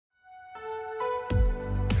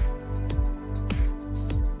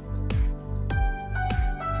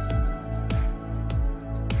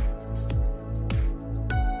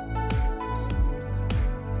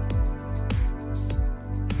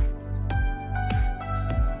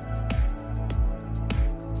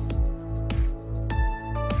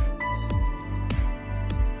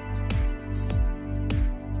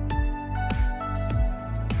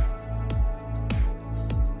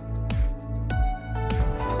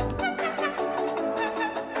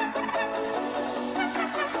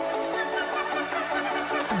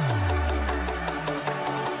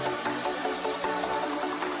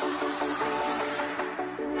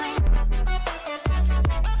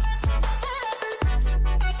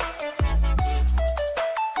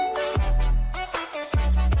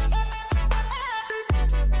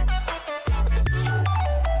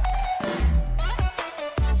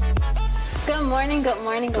morning, good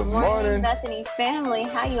morning, good morning, morning, Bethany family.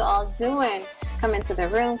 How you all doing? Come into the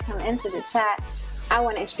room, come into the chat. I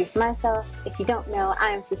want to introduce myself. If you don't know, I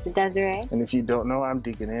am Sister Desiree. And if you don't know, I'm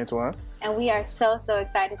Deacon Antoine. And we are so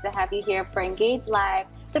excited to have you here for Engage Live,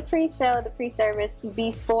 the pre-show, the pre-service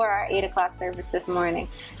before our 8 o'clock service this morning.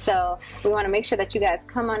 So we want to make sure that you guys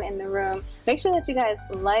come on in the room. Make sure that you guys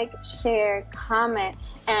like, share, comment.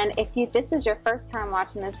 And if this is your first time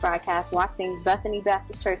watching this broadcast, watching Bethany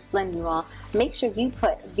Baptist Church Lindenwold, make sure you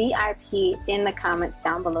put VIP in the comments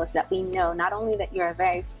down below so that we know not only that you're a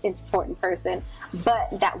very important person, but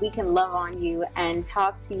that we can love on you and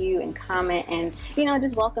talk to you and comment and,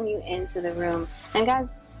 just welcome you into the room. And guys,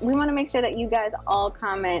 we want to make sure that you guys all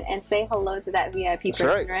comment and say hello to that VIP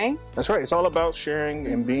person, right? That's right. It's all about sharing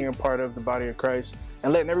and being a part of the body of Christ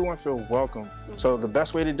and letting everyone feel welcome. So the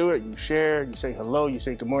best way to do it, you share, you say hello, you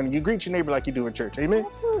say good morning, you greet your neighbor like you do in church. Amen?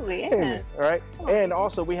 Absolutely. Amen. Amen. All right. And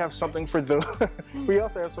also we have something for those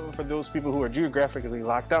people who are geographically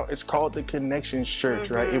locked out. It's called the Connections Church,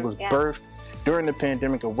 right? It was birthed during the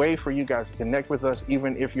pandemic, a way for you guys to connect with us,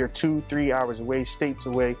 even if you're 2-3 hours away, states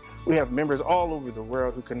away. We have members all over the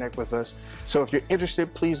world who connect with us. So if you're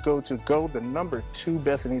interested, please go to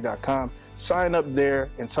go2bethany.com. Sign up there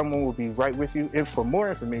and someone will be right with you. And for more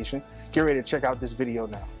information, get ready to check out this video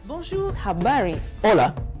now. Bonjour, habari.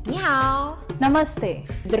 Hola. Ni hao. Namaste.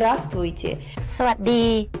 Здравствуйте.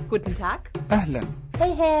 Sawadee. Guten Tag. Ahlan.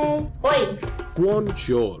 Hey, hey. Oi.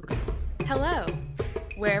 Bonjour. Hello.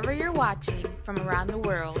 Wherever you're watching from around the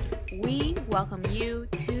world, we welcome you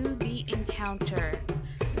to The Encounter.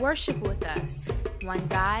 Worship with us. One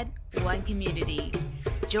God, one community.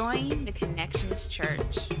 Join the Connections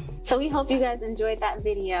Church. So we hope you guys enjoyed that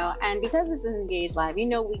video. And because this is Engage Live, we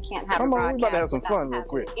can't have a broadcast. We're about to have some fun real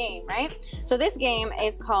quick. Game, right? So this game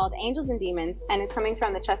is called Angels and Demons, and it's coming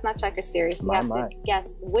from the Chestnut Checker series. You have to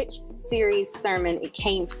guess which series sermon it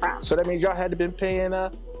came from. So that means y'all had to been paying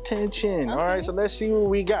attention. Okay. All right, so let's see what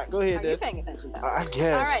we got. Go ahead. Are you paying attention, though? I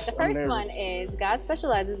guess. All right, the first one is God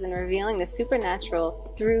specializes in revealing the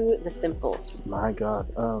supernatural through the simple. My God.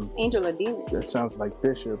 Angel or demon? That sounds like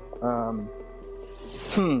Bishop.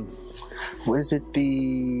 Was it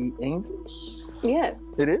the angels? Yes.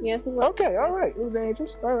 It is? Yes, it was. Okay, all right. It was the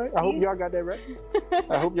angels. All right. I hope y'all got that right.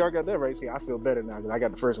 I hope y'all got that right. See, I feel better now because I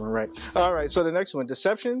got the first one right. All right, so the next one.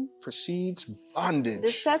 Deception precedes bondage.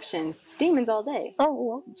 Deception. Demons all day. Oh,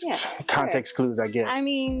 well. Yeah. Context clues, I guess. I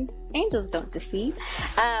mean, angels don't deceive.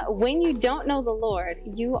 When you don't know the Lord,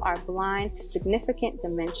 you are blind to significant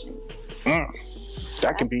dimensions.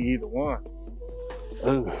 That can be either one.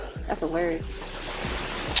 Ugh. That's a word.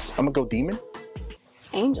 I'm going to go demon.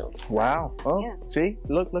 Angels. Wow. Oh, yeah. See?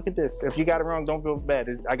 Look at this. If you got it wrong, don't feel bad.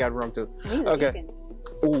 I got it wrong too. Okay.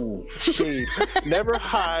 Ooh, shade. Never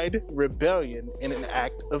hide rebellion in an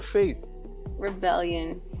act of faith.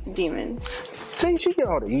 Rebellion. Demons. See, she get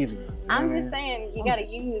all the easy ones. I'm just saying, you got to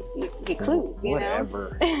use your clues,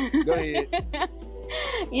 Whatever. Go ahead.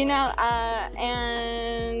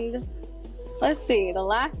 And let's see. The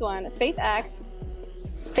last one.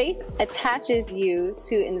 Faith attaches you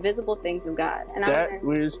to invisible things of God. And that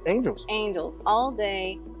was angels. Angels. All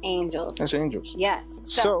day, angels. That's angels. Yes.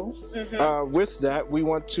 So with that, we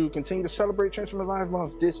want to continue to celebrate Transforming Lives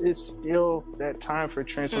Month. This is still that time for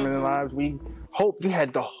Transforming Lives. We hope you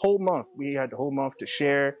had the whole month. We had the whole month to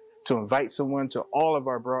share, to invite someone to all of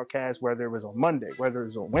our broadcasts, whether it was on Monday, whether it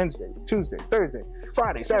was on Wednesday, Tuesday, Thursday,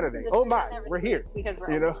 Friday, Saturday. Oh my, we're here. Because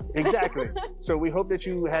we're exactly. So we hope that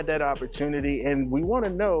you had that opportunity, and we want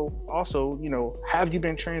to know also, have you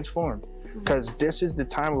been transformed? Because this is the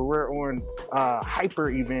time where we're on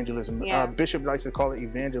hyper evangelism. Bishop likes to call it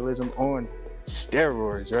evangelism on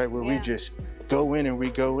steroids, right? Where we just go in and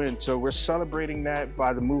we go in. So we're celebrating that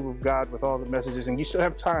by the move of God with all the messages, and you still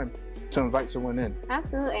have time to invite someone in.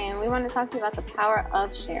 Absolutely. And we want to talk to you about the power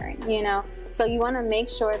of sharing, So you want to make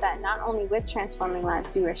sure that not only with Transforming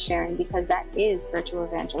Lives you are sharing, because that is virtual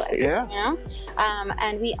evangelizing. Yeah.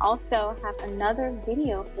 And we also have another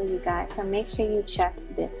video for you guys, so make sure you check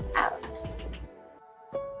this out.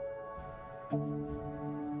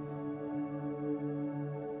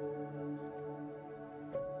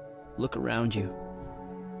 Look around you.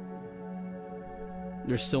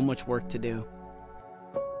 There's so much work to do.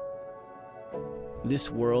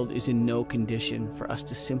 This world is in no condition for us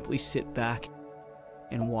to simply sit back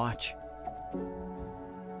and watch.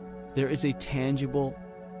 There is a tangible,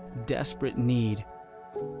 desperate need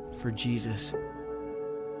for Jesus.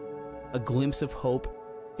 A glimpse of hope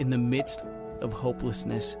in the midst of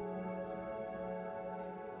hopelessness.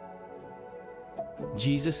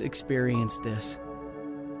 Jesus experienced this.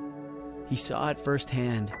 He saw it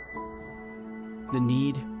firsthand. The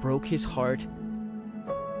need broke his heart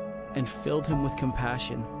and filled him with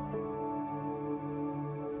compassion.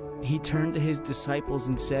 He turned to his disciples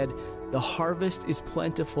and said, "The harvest is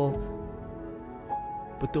plentiful,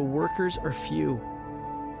 but the workers are few."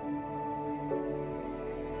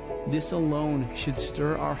 This alone should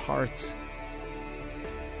stir our hearts.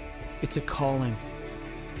 It's a calling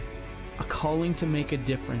to make a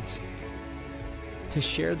difference, to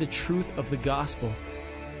share the truth of the gospel,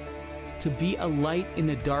 to be a light in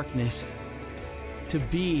the darkness, to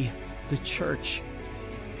be the church.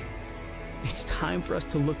 It's time for us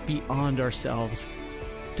to look beyond ourselves,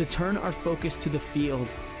 to turn our focus to the field,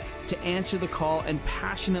 to answer the call and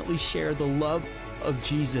passionately share the love of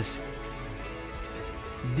Jesus.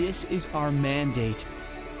 This is our mandate.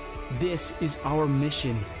 This is our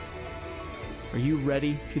mission. Are you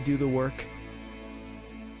ready to do the work?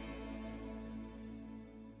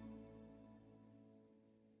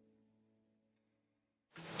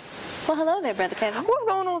 Well, hello there, Brother Kevin. What's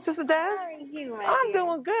going on, Sister Des? How are you, my I'm dear?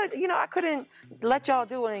 doing good. You know, I couldn't let y'all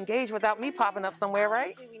do an engage without me popping up somewhere,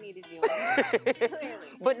 right? Obviously, we needed you. Clearly.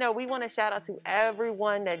 But no, we want to shout out to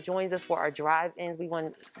everyone that joins us for our drive-ins. We want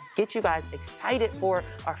to get you guys excited for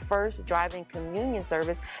our first drive-in communion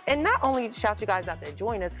service. And not only shout you guys out that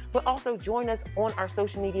join us, but also join us on our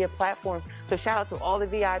social media platforms. So shout out to all the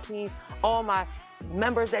VIPs, all my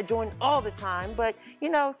members that join all the time. But, you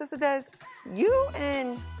know, Sister Des, you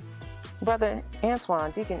and Brother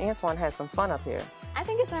Antoine, Deacon Antoine, has some fun up here. I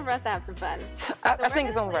think it's time for us to have some fun. I think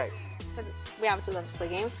it's only right. Because we obviously love to play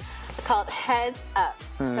games. It's called Heads Up.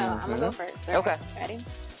 So I'm going to go first. Okay. Ready?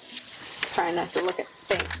 Trying not to look at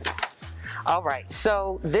things. All right.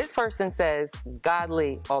 So this person says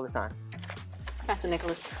godly all the time. Pastor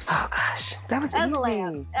Nicholas. Oh, gosh. That was easy. A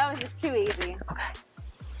layup. That was just too easy. Okay.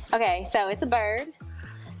 Okay, so it's a bird.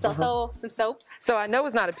 It's also some soap. So I know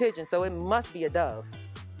it's not a pigeon, so it must be a dove.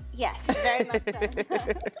 Yes, very much so.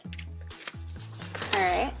 All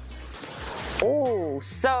right. Oh,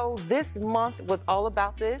 so this month was all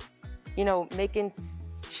about this, you know,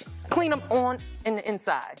 clean them on in the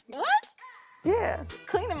inside. What? Yeah.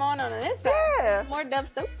 Clean them on the inside. Yeah. More Dove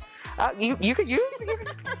soap. You could use it.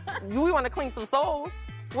 We want to clean some souls.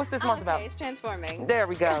 What's this month about? It's transforming. There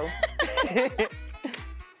we go.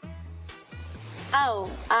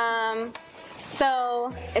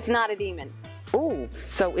 So it's not a demon. Ooh,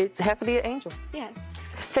 so it has to be an angel. Yes.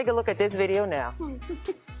 Take a look at this video now.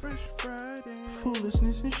 Fresh Friday.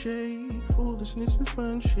 Foolishness and shade, foolishness and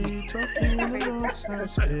fun shade, talking in the Lord's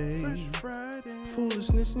house. Fresh Friday.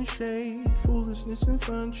 Foolishness and shade, foolishness and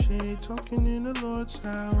fun shade, talking in the Lord's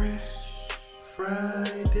house.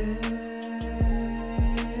 Friday.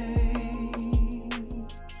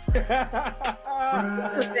 Friday.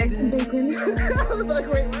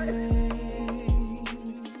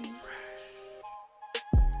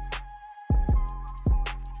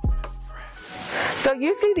 So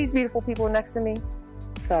you see these beautiful people next to me?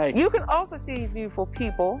 Hi. You can also see these beautiful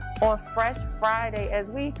people on Fresh Friday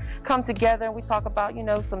as we come together and we talk about, you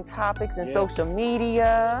know, some topics in social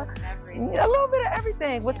media, a little bit of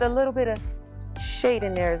everything with a little bit of shade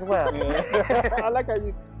in there as well. Yeah. I like how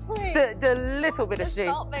you... The little bit of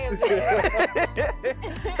shade.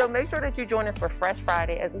 So make sure that you join us for Fresh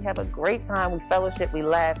Friday as we have a great time, we fellowship, we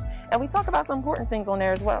laugh, and we talk about some important things on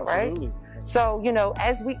there as well, right? Absolutely. So, you know,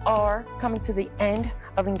 as we are coming to the end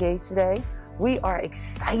of Engage today, we are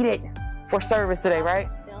excited for service today, right?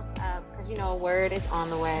 Built up, because you know a word is on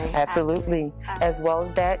the way. Absolutely. As well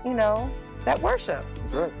as that, you know, that worship.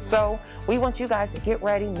 That's right. So we want you guys to get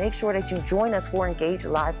ready. Make sure that you join us for Engage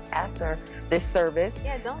Live after this service.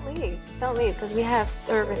 Yeah, don't leave. Don't leave, because we have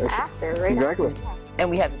service after, right? Exactly. And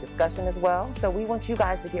we have a discussion as well. So we want you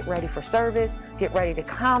guys to get ready for service, get ready to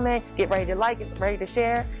comment, get ready to like, get ready to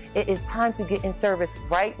share. It is time to get in service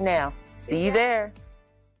right now. See you there.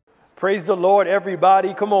 Praise the Lord,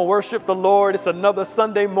 everybody. Come on, worship the Lord. It's another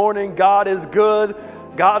Sunday morning. God is good.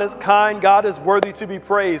 God is kind. God is worthy to be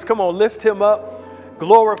praised. Come on, lift him up,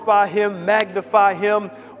 glorify him, magnify him,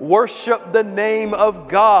 worship the name of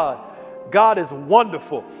God. God is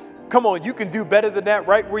wonderful. Come on, you can do better than that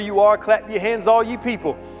right where you are. Clap your hands, all ye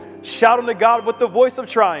people. Shout unto God with the voice of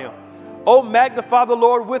triumph. Oh, magnify the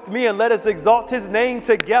Lord with me and let us exalt his name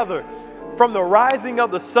together. From the rising of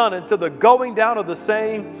the sun until the going down of the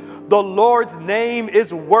same, the Lord's name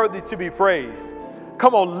is worthy to be praised.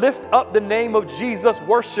 Come on, lift up the name of Jesus.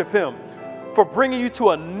 Worship him for bringing you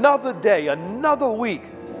to another day, another week.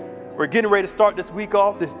 We're getting ready to start this week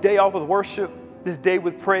off, this day off with worship, this day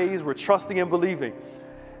with praise. We're trusting and believing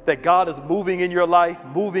that God is moving in your life,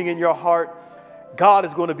 moving in your heart. God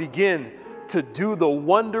is going to begin to do the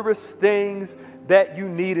wondrous things that you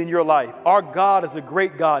need in your life. Our God is a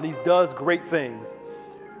great God, and he does great things.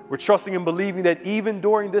 We're trusting and believing that even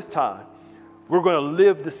during this time, we're going to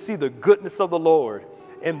live to see the goodness of the Lord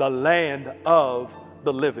in the land of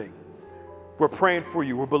the living. We're praying for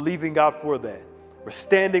you. We're believing God for that. We're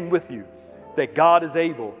standing with you that God is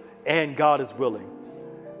able and God is willing.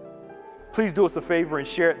 Please do us a favor and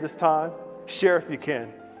share at this time. Share if you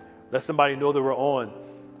can. Let somebody know that we're on.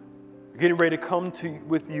 We're getting ready to come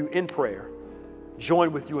with you in prayer.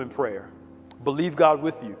 Join with you in prayer. Believe God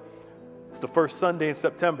with you. It's the first Sunday in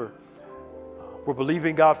September. We're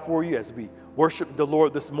believing God for you as we worship the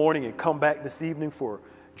Lord this morning and come back this evening for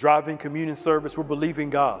driving communion service. We're believing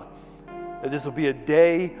God that this will be a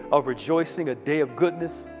day of rejoicing, a day of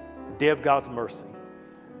goodness, a day of God's mercy.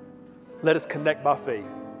 Let us connect by faith,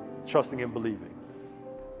 trusting and believing.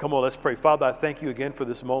 Come on, let's pray. Father, I thank you again for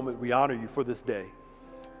this moment. We honor you for this day.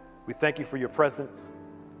 We thank you for your presence.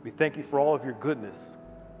 We thank you for all of your goodness.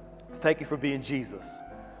 Thank you for being Jesus,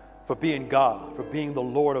 for being God, for being the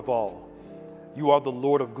Lord of all. You are the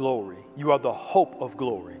Lord of glory. You are the hope of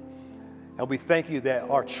glory. And we thank you that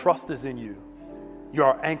our trust is in you. You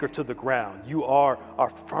are our anchor to the ground. You are our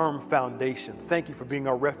firm foundation. Thank you for being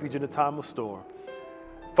our refuge in a time of storm.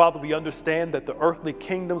 Father, we understand that the earthly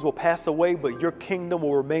kingdoms will pass away, but your kingdom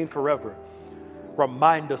will remain forever.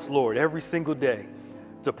 Remind us, Lord, every single day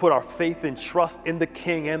to put our faith and trust in the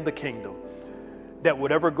King and the kingdom. That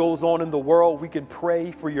whatever goes on in the world, we can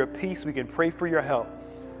pray for your peace. We can pray for your help.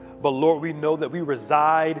 But Lord, we know that we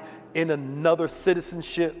reside in another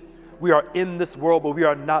citizenship. We are in this world, but we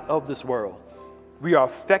are not of this world. We are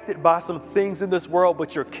affected by some things in this world,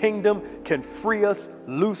 but your kingdom can free us,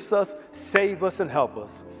 loose us, save us, and help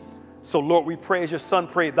us. So Lord, we pray as your son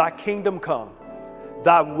prayed, thy kingdom come,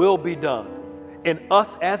 thy will be done in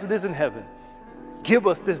us as it is in heaven. Give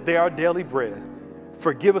us this day our daily bread.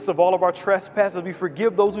 Forgive us of all of our trespasses. We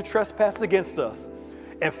forgive those who trespass against us.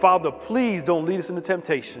 And Father, please don't lead us into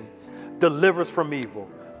temptation. Deliver us from evil.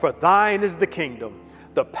 For thine is the kingdom,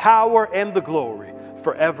 the power, and the glory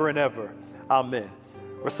forever and ever. Amen.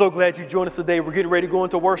 We're so glad you joined us today. We're getting ready to go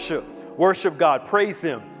into worship. Worship God. Praise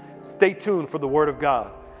him. Stay tuned for the word of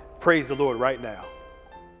God. Praise the Lord right now.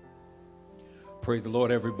 Praise the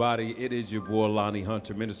Lord, everybody. It is your boy, Lonnie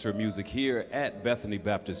Hunter, minister of music here at Bethany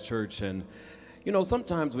Baptist Church. And, you know,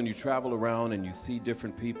 sometimes when you travel around and you see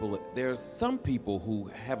different people, there's some people who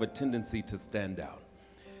have a tendency to stand out.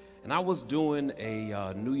 And I was doing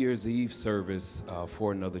a New Year's Eve service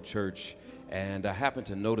for another church, and I happened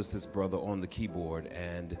to notice this brother on the keyboard,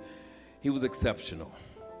 and he was exceptional,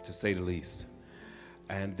 to say the least.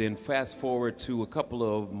 And then fast forward to a couple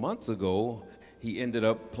of months ago, he ended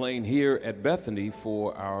up playing here at Bethany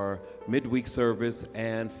for our midweek service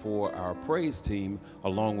and for our praise team,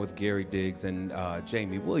 along with Gary Diggs and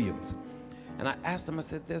Jamie Williams. And I asked him, I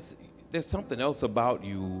said, there's something else about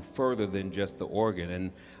you further than just the organ.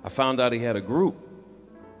 And I found out he had a group.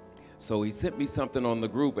 So he sent me something on the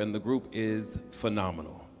group, and the group is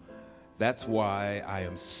phenomenal. That's why I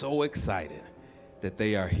am so excited that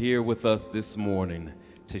they are here with us this morning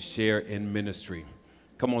to share in ministry.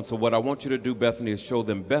 Come on, so what I want you to do, Bethany, is show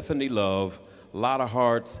them Bethany love, a lot of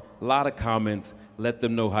hearts, a lot of comments. Let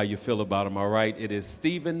them know how you feel about them, all right? It is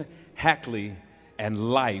Stephen Hackley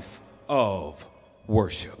and Life of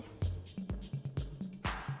Worship.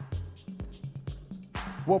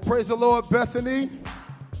 Well, praise the Lord, Bethany.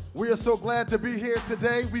 We are so glad to be here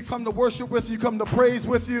today. We come to worship with you, come to praise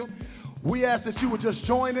with you. We ask that you would just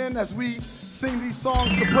join in as we sing these songs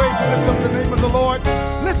to praise and lift up the name of the Lord.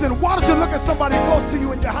 Listen, why don't you look at somebody close to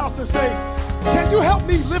you in your house and say, can you help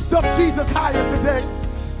me lift up Jesus higher today?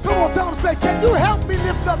 Come on, tell them, say, can you help me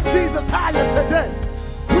lift up Jesus higher today?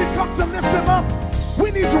 We've come to lift him up.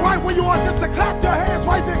 We need you right where you are just to clap your hands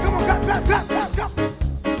right there. Come on, clap, clap, clap, clap, clap.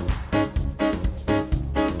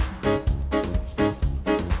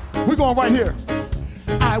 We're going right here.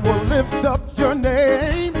 I will lift up your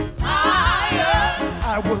name higher.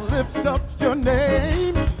 I will lift up your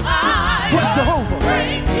name higher. Great Jehovah.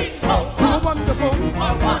 Great Jehovah. You are wonderful. You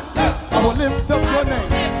are wonderful. I will lift up your name.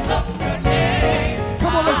 Lift up your name.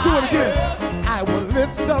 Come on, let's do it again. I will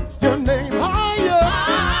lift up your name higher.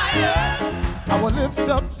 Higher. I will lift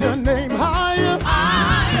up your name higher.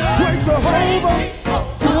 Higher. Great Jehovah.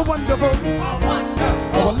 You are wonderful. You are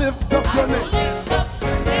wonderful. I will lift up your name.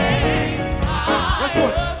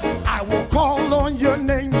 I will call on your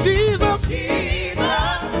name, Jesus. Jesus.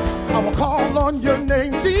 I will call on your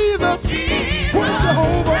name, Jesus. Jesus. Great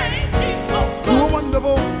Jehovah. You are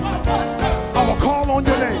wonderful. I will call on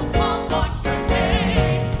your name.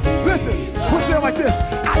 Listen, we'll say it like this.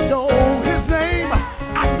 I know his name.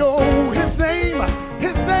 I know his name.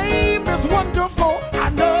 His name is wonderful. I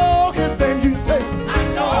know his name. You say. I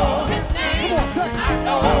know his name. Come on, say. I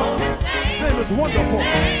know.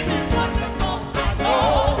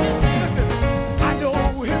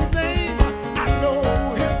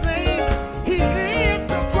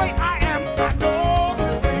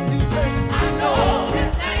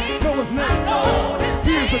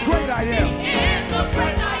 great I am.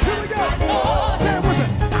 Here we go. Say it with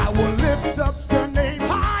us. I will lift up your name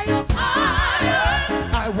higher.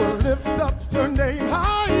 I will lift up your name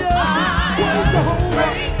higher. Great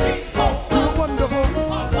Jehovah, you're wonderful.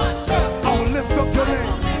 I will lift up your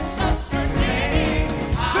name.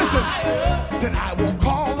 Listen, said I will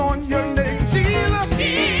call on your name, Jesus.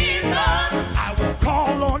 I will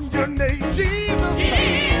call on your name, Jesus.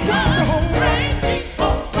 Great Jehovah,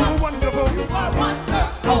 you're wonderful.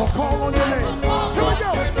 I will call on your name. Here we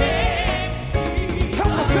go.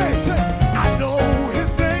 Help us say, I know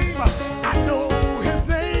his name. I know his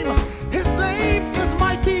name. His name is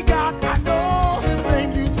mighty God. I know his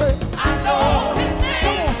name. You say, I know his name.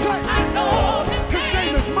 Come on, say, I know his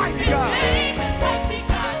name is mighty God.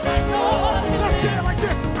 Let's say it like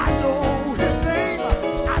this. I know his name.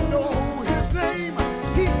 I know his name.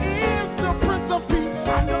 He is the Prince of Peace. I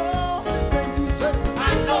know his name. You say, I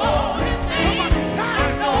know his name. Somebody say, I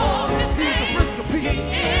know he's the Prince of Peace.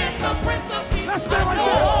 Let's stay right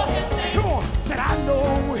there. Come on. Said, I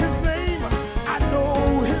know his name. I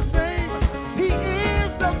know his name. He is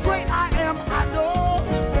the great I am. I know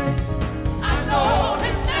his name.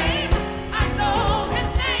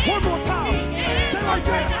 One more time. Stay right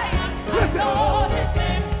there. Listen.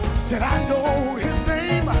 Said, I know his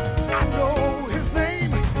name. I know his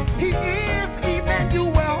name. He is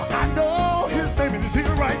Emmanuel. I know his name. And he's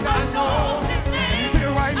here right now. He's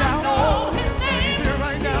here right now. He's here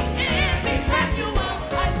right now.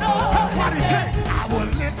 Everybody say, I will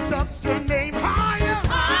lift up your name higher.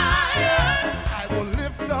 I will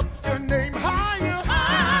lift up your name higher.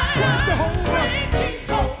 Great Jehovah,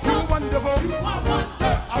 you're wonderful.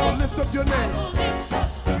 I will lift up your name.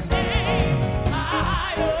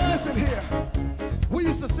 Listen here. We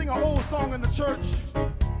used to sing an old song in the church.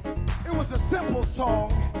 It was a simple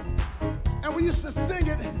song. And we used to sing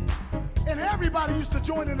it. And everybody used to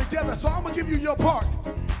join in together. So I'm going to give you your part.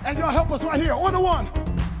 And y'all help us right here. On the one.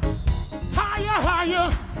 Higher,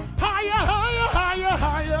 higher, higher, higher, higher,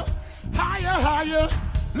 higher, higher, higher.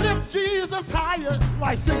 Lift Jesus higher.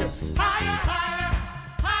 Like sing it. Higher, higher,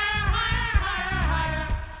 higher, higher, higher,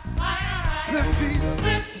 higher, higher.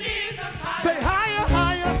 Lift Jesus. Higher. Say higher,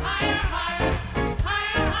 higher, higher, higher,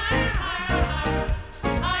 higher, higher,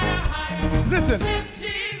 higher, higher. Listen. Lift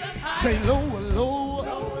Jesus higher. Say lower, lower,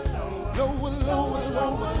 lower, lower, lower,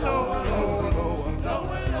 lower, lower,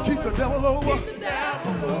 lower. Keep the devil lower.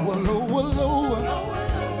 Lower, lower, lower.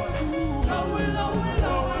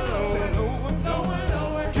 Say lower,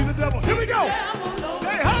 lower. Keep the devil. Here we go.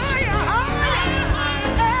 Say higher, higher.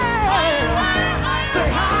 Say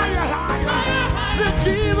higher, higher. Lift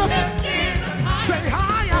Jesus. Say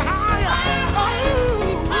higher, higher.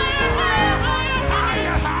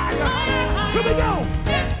 Higher, higher. Here we go.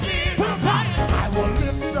 To the top. I will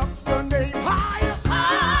lift up your name higher.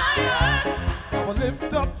 I will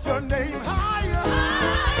lift up your name higher.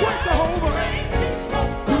 Great Jehovah,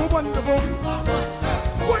 you're wonderful.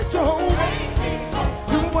 Great Jehovah,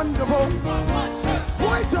 you're wonderful.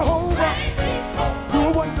 Great Jehovah,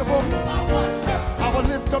 you're wonderful. I will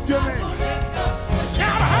lift up your name.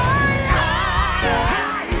 Shout higher,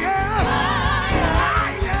 higher,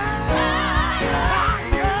 higher,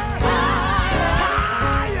 higher,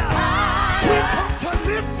 higher. We come to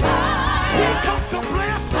lift, we come to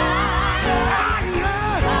bless.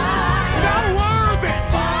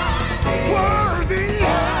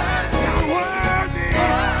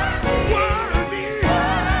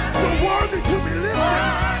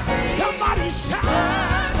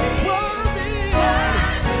 Shout, worthy,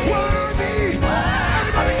 worthy.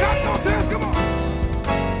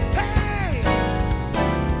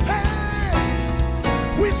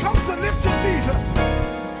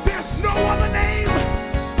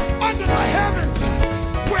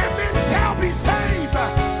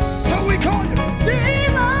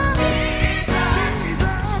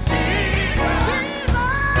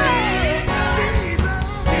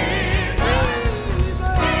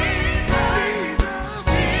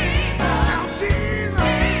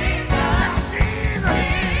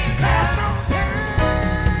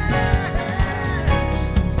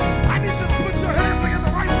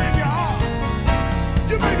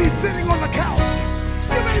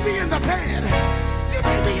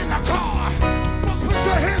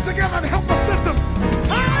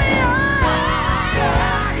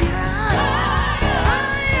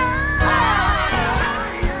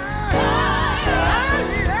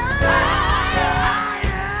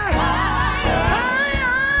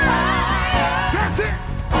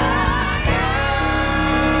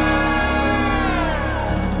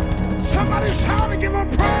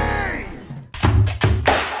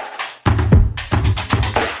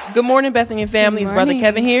 Good morning, Bethany and family. It's Brother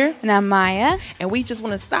Kevin here. And I'm Maya. And we just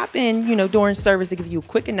want to stop in, during service to give you a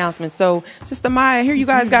quick announcement. So, Sister Maya, here you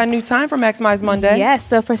guys got a new time for Maximize Monday. Yes.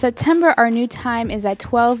 So for September, our new time is at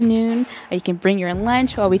 12 noon. You can bring your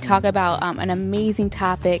lunch while we talk about an amazing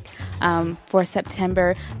topic for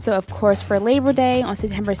September. So, of course, for Labor Day on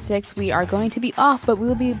September 6th, we are going to be off, but we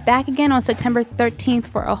will be back again on September 13th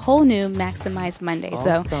for a whole new Maximize Monday.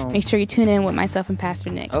 Awesome. So make sure you tune in with myself and Pastor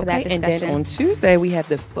Nick for that discussion. And then on Tuesday, we have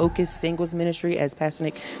the Focus Singles Ministry as Pastor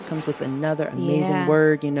Nick comes with another amazing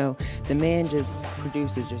word. The man just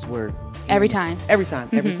produces just word. Every time. Every time.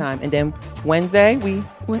 And then Wednesday, we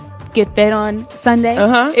get fed on Sunday.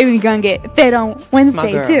 And we're going to get fed on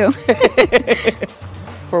Wednesday, too.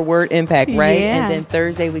 For Word Impact, right? Yeah. And then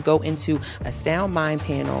Thursday, we go into a Sound Mind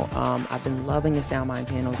panel. I've been loving the Sound Mind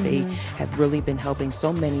panels. They have really been helping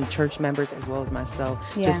so many church members as well as myself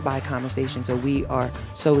just by conversation. So we are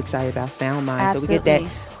so excited about Sound Mind. Absolutely. So we get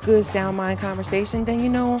that good Sound Mind conversation.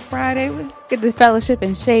 Then, on Friday, we get the fellowship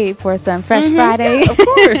and shade for some Fresh Friday. Yeah, of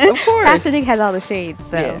course. Pastor Nick has all the shades.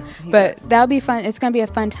 So, but that'll be fun. It's going to be a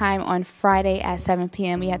fun time on Friday at 7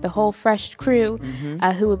 p.m. We have the whole Fresh crew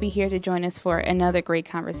who will be here to join us for another great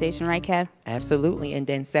conversation. Right, Kev? Absolutely. And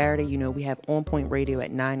then Saturday, we have On Point Radio at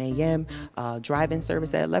 9 a.m., drive-in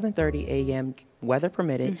service at 11:30 a.m., weather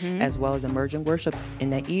permitted, as well as emerging worship in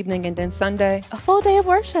the evening. And then Sunday, a full day of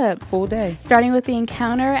worship. Full day. Starting with the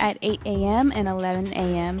encounter at 8 a.m. and 11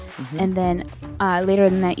 a.m. And then later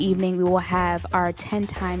in that evening, we will have our 10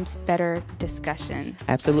 times better discussion.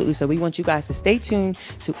 Absolutely. So we want you guys to stay tuned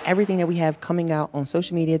to everything that we have coming out on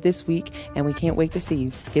social media this week. And we can't wait to see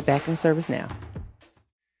you. Get back in service now.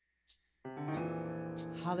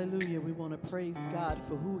 Hallelujah. We want to praise God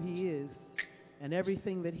for who He is and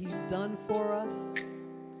everything that He's done for us,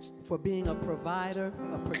 for being a provider,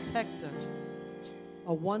 a protector,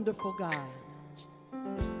 a wonderful God.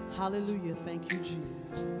 Hallelujah. Thank you,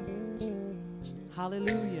 Jesus.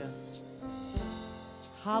 Hallelujah.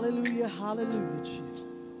 Hallelujah. Hallelujah,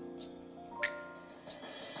 Jesus.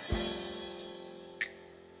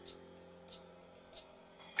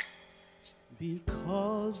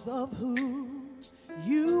 Because of who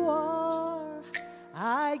you are,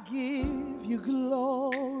 I give you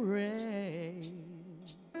glory.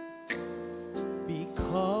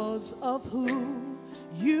 Because of who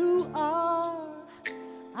you are,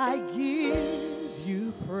 I give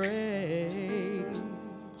you praise.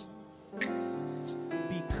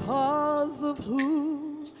 Because of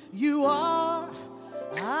who you are,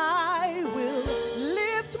 I will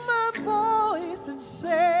lift my voice and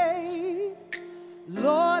say,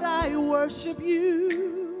 Lord, I worship you.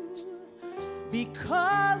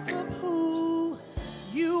 Because of who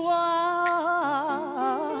you are,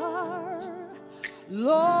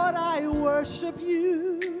 Lord, I worship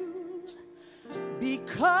you.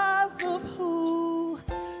 Because of who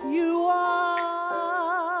you are,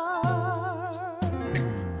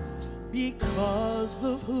 because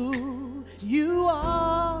of who you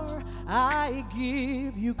are, I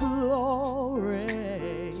give you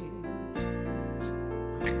glory.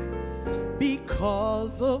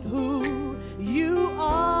 Because of who you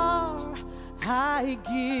are, I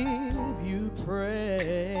give you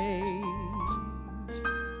praise.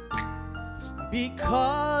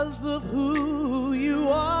 Because of who you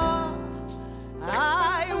are,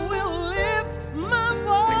 I will lift my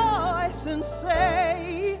voice and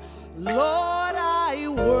say, Lord, I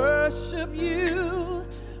worship you.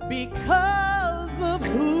 Because of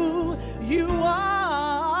who you are,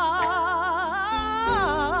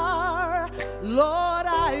 Lord,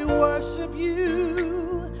 I worship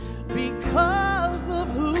you. Because of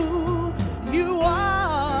who you are,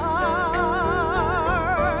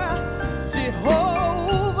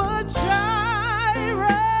 Jehovah Jireh,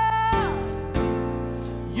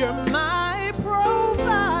 you're my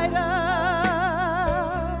provider.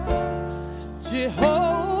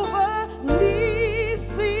 Jehovah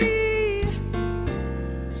Nissi,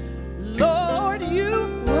 Lord, you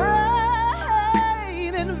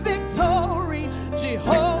reign in victory.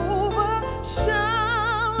 Jehovah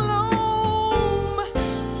Shalom,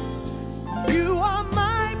 you are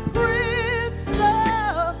my Prince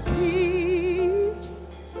of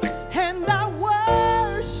Peace, and I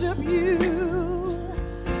worship you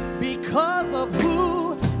because of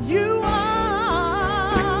who you are.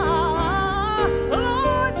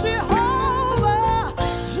 Lord, Jehovah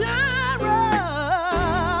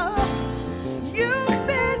Jireh, you've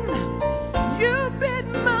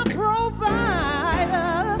been my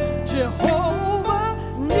provider. Jehovah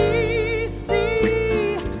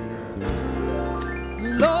Nissi,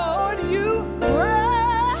 Lord, you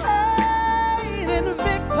reign in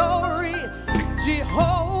victory.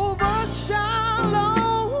 Jehovah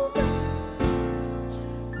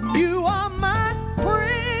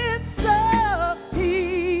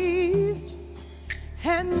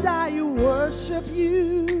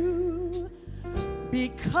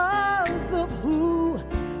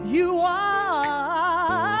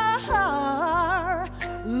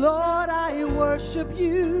worship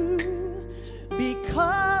you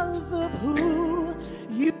because of who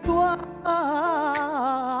you are.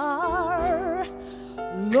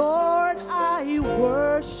 Lord, I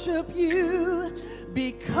worship you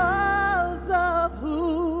because of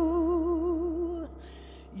who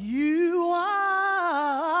you are.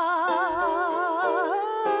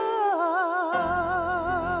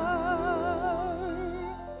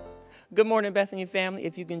 Good morning, Bethany family.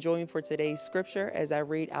 If you can join me for today's scripture as I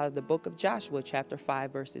read out of the book of Joshua, chapter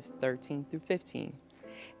 5, verses 13 through 15.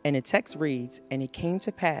 And the text reads, "And it came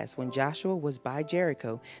to pass when Joshua was by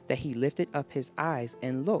Jericho that he lifted up his eyes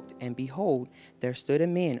and looked, and behold, there stood a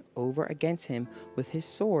man over against him with his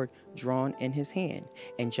sword drawn in his hand.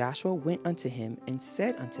 And Joshua went unto him and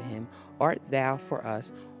said unto him, Art thou for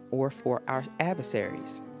us or for our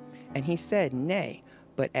adversaries? And he said, Nay,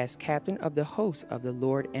 but as captain of the host of the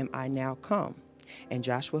Lord am I now come. And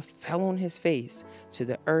Joshua fell on his face to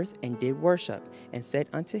the earth and did worship, and said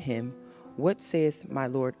unto him, What saith my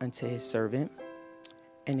Lord unto his servant?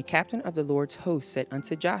 And the captain of the Lord's host said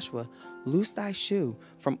unto Joshua, Loose thy shoe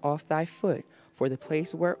from off thy foot, for the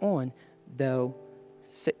place whereon thou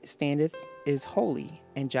standeth is holy.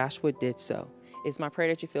 And Joshua did so." It's my prayer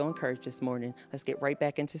that you feel encouraged this morning. Let's get right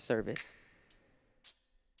back into service.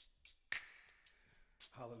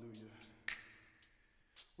 Hallelujah.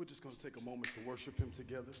 We're just going to take a moment to worship him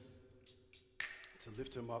together, to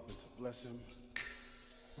lift him up and to bless him.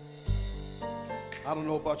 I don't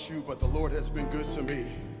know about you, but the Lord has been good to me.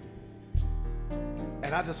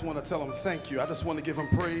 And I just want to tell him thank you. I just want to give him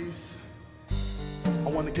praise. I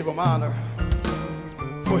want to give him honor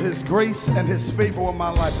for his grace and his favor in my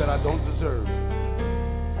life that I don't deserve.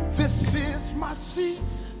 This is my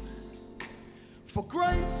season for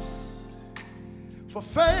grace, for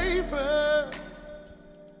favor.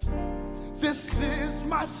 This is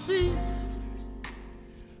my season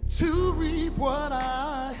to reap what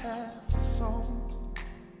I have sown.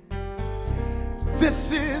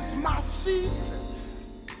 This is my season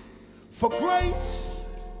for grace,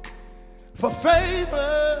 for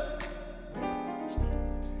favor.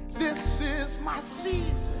 This is my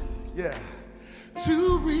season, yeah,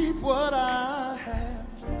 to reap what I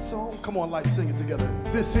have sown. Come on, life, sing it together.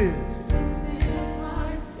 This is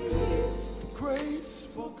my season for grace,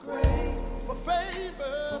 for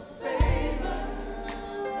favor,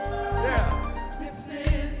 yeah. This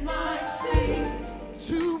is my season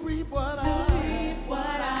to reap what I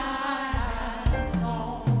have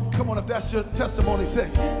sown. Come on, if that's your testimony, say.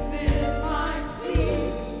 This is my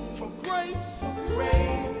season for grace,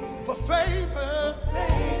 for favor.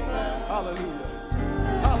 Hallelujah.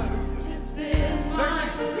 Hallelujah. This is my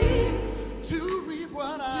season to reap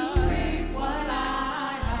what I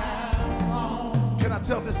have sown. Can I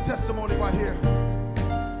tell this testimony right here?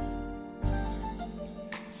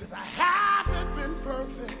 Says I haven't been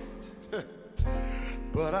perfect,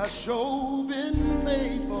 but I sure been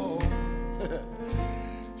faithful.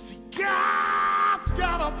 See, God's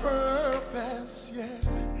got a purpose, yeah,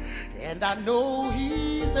 and I know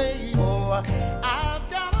he's able. I've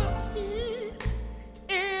got a seed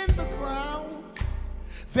in the ground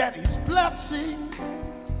that he's blessing.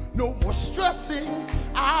 No more stressing.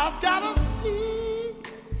 I've got a seed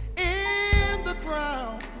in the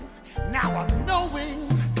ground. Now I'm knowing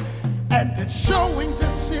and it's showing.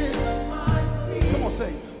 This is my seed. Come on,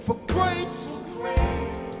 say, for grace,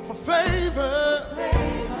 for favor.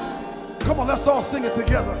 Come on, let's all sing it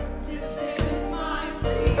together. This is my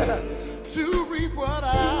seed. To reap what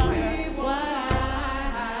I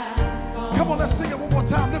have sown. Come on, let's sing it one more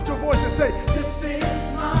time. Lift your voice and say, this is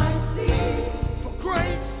my seed for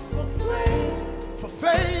grace, for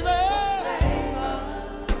favor.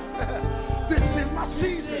 This is my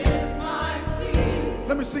season.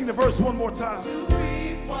 Let me sing the verse one more time.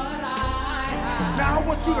 Now I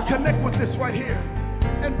want you to connect with this right here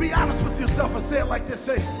and be honest with yourself and say it like this.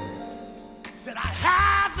 Say, said I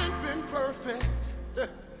haven't been perfect,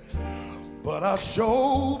 but I've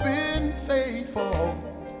sure been faithful.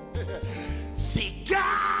 See,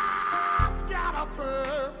 God's got a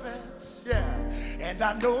purpose, yeah, and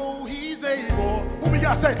I know he's able. What we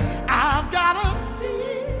got to say? I've got a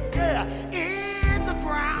seed, yeah, in the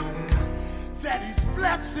ground that he's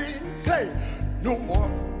blessing. Say, no more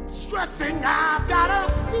stressing. I've got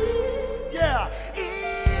a seed, yeah,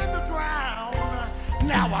 in the ground.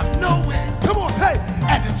 Now I'm knowing. Come on, say,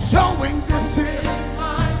 and it's showing. This is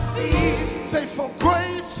my seed. Say, for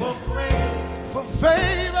grace, for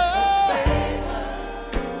favor.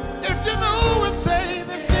 If you know it, say,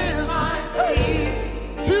 this is my seed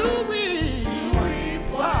to reap.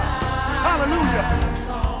 Hallelujah.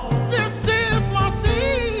 This is my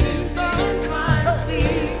season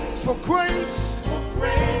for grace,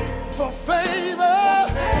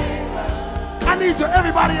 need you,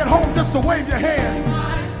 everybody at home, just to wave your hand.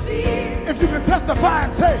 If you can testify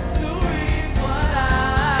and say,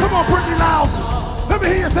 come on, Brittany Lyles. Let me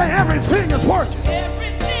hear you say, everything is working.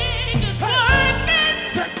 Everything is working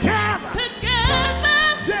together.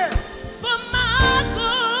 Yeah. For my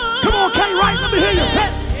good. Come on, Kay Wright, let me hear you say,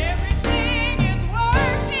 everything is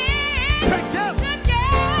working together.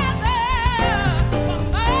 For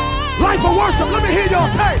my Life of worship, let me hear y'all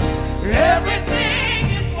say, everything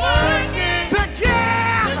is working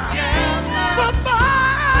together. For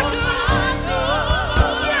my good.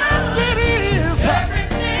 Yes, it is.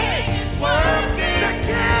 Everything is working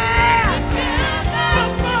together. For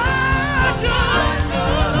my good.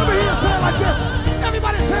 Let me hear you say it like this.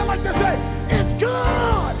 Everybody say it like this. Say, it's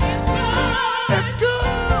good. It's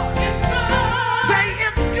good. It's good. Say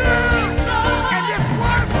it's good. And it's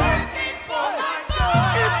working. For my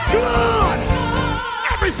good. It's good.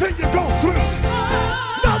 Everything you go through,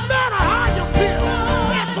 no matter how you feel,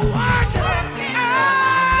 it's working.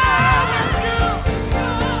 Oh, it's good.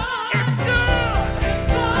 It's good.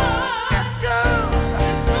 It's good.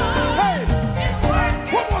 Hey,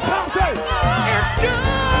 one more time, say, it's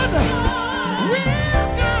good. Real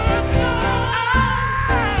good.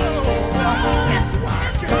 Oh, it's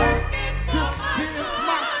working. This is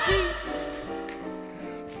my season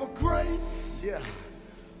for grace. Yeah.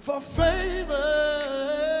 For favor.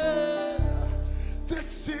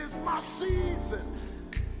 This is my season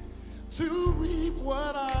to reap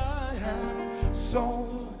what I have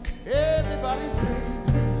sown. Everybody say,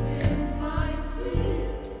 this is my season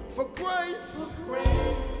for grace,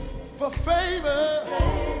 for favor.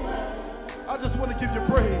 I just want to give you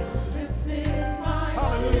praise. This is my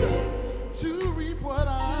hallelujah. To reap what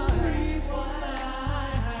I have.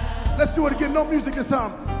 Let's do it again. No music this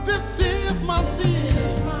time. This is my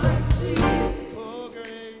season. For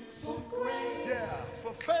grace. Yeah,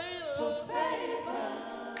 for favor.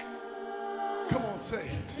 Come on, say.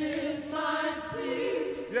 This is my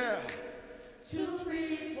season. Yeah. To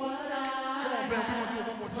reap what I come on, man, we're gonna do it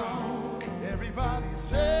one more time. Everybody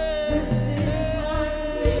say. This is my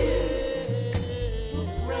season. For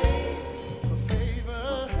grace. For favor.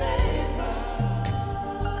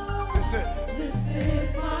 That's it. This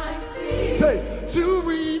is my season. Say, to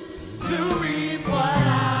reap what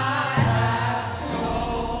I have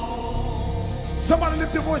sown. Somebody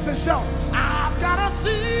lift your voice and shout, I've got a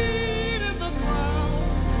seed in the ground.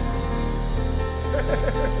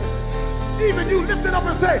 Even you lift it up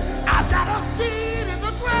and say, I've got a seed in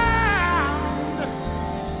the ground.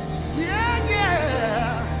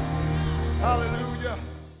 Yeah. Hallelujah.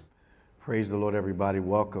 Praise the Lord, everybody.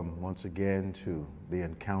 Welcome once again to the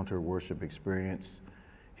Encounter Worship Experience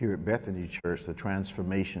here at Bethany Church, the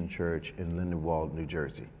Transformation Church in Lindenwold, New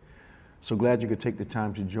Jersey. So glad you could take the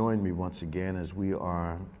time to join me once again as we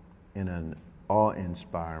are in an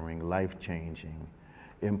awe-inspiring, life-changing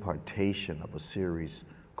impartation of a series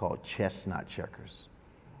called Chestnut Checkers.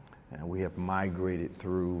 And we have migrated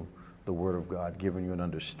through the Word of God, giving you an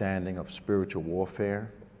understanding of spiritual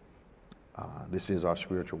warfare. This is our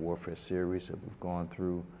spiritual warfare series that we've gone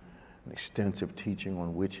through an extensive teaching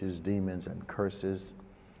on witches, demons, and curses.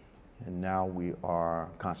 And now we are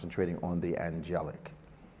concentrating on the angelic.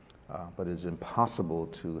 But it's impossible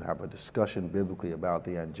to have a discussion biblically about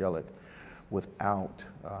the angelic without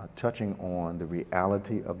touching on the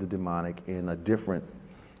reality of the demonic in a different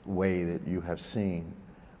way that you have seen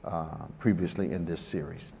previously in this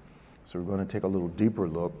series. So we're going to take a little deeper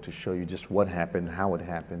look to show you just what happened, how it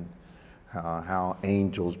happened, how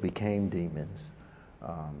angels became demons,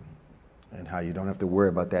 and how you don't have to worry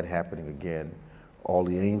about that happening again. All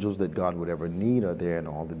the angels that God would ever need are there, and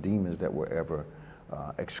all the demons that were ever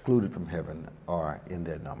excluded from heaven are in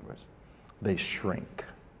their numbers. They shrink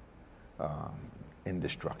in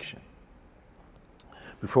destruction.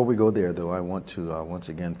 Before we go there, though, I want to once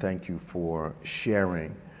again thank you for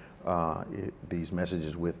sharing these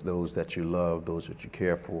messages with those that you love, those that you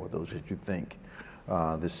care for, those that you think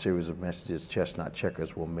this series of messages, Chestnut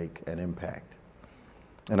Checkers, will make an impact.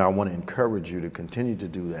 And I want to encourage you to continue to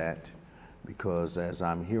do that, because as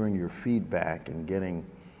I'm hearing your feedback and getting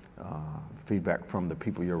feedback from the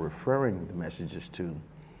people you're referring the messages to,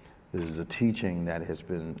 this is a teaching that has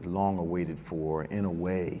been long awaited for in a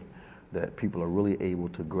way that people are really able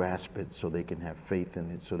to grasp it so they can have faith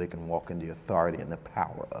in it, so they can walk in the authority and the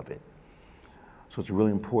power of it. So it's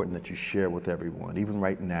really important that you share with everyone. Even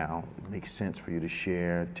right now, it makes sense for you to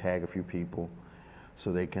share, tag a few people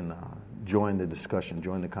so they can join the discussion,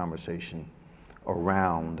 join the conversation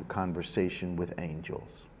around the conversation with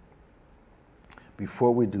angels.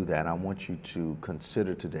 Before we do that, I want you to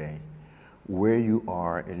consider today where you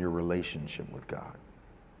are in your relationship with God.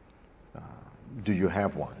 Do you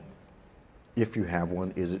have one? If you have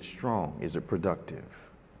one, is it strong? Is it productive?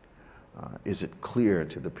 Is it clear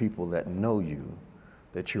to the people that know you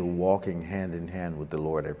that you're walking hand in hand with the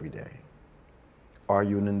Lord every day? Are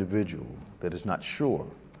you an individual that is not sure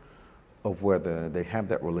of whether they have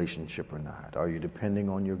that relationship or not? Are you depending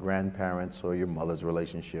on your grandparents or your mother's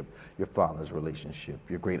relationship, your father's relationship,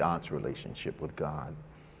 your great aunt's relationship with God?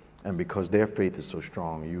 And because their faith is so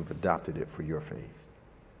strong, you've adopted it for your faith.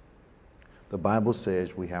 The Bible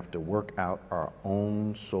says we have to work out our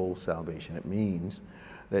own soul salvation. It means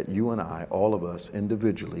that you and I, all of us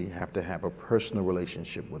individually, have to have a personal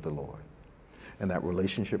relationship with the Lord. And that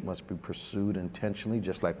relationship must be pursued intentionally,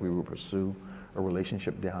 just like we would pursue a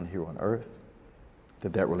relationship down here on earth,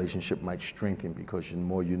 that relationship might strengthen, because the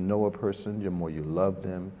more you know a person, the more you love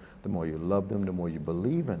them, the more you love them, the more you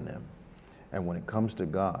believe in them. And when it comes to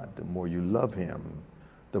God, the more you love him,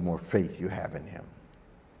 the more faith you have in him.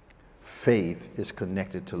 Faith is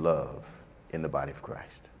connected to love in the body of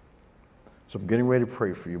Christ. So I'm getting ready to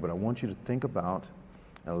pray for you, but I want you to think about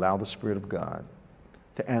and allow the Spirit of God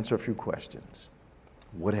to answer a few questions.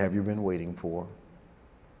 What have you been waiting for?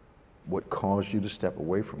 What caused you to step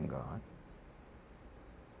away from God?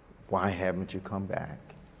 Why haven't you come back?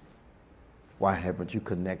 Why haven't you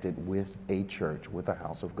connected with a church, with a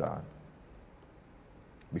house of God?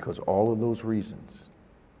 Because all of those reasons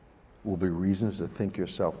will be reasons to think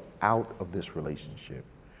yourself out of this relationship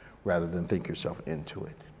rather than think yourself into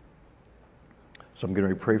it. So I'm going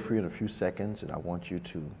to pray for you in a few seconds, and I want you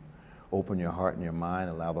to open your heart and your mind,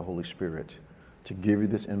 allow the Holy Spirit to give you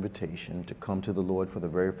this invitation to come to the Lord for the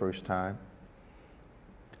very first time,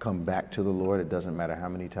 to come back to the Lord. It doesn't matter how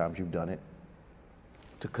many times you've done it,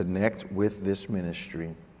 to connect with this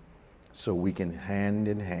ministry so we can hand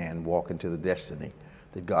in hand walk into the destiny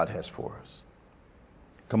that God has for us.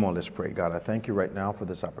 Come on, let's pray. God, I thank you right now for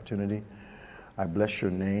this opportunity. I bless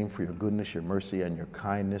your name for your goodness, your mercy, and your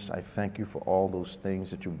kindness. I thank you for all those things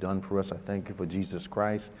that you've done for us. I thank you for Jesus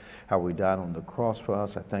Christ, how he died on the cross for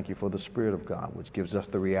us. I thank you for the Spirit of God, which gives us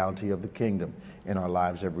the reality of the kingdom in our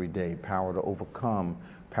lives every day. Power to overcome,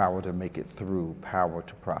 power to make it through, power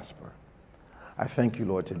to prosper. I thank you,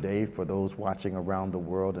 Lord, today for those watching around the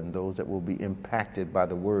world and those that will be impacted by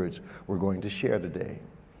the words we're going to share today.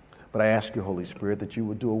 But I ask you, Holy Spirit, that you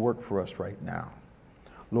would do a work for us right now.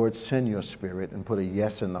 Lord, send your Spirit and put a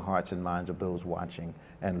yes in the hearts and minds of those watching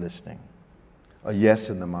and listening. A yes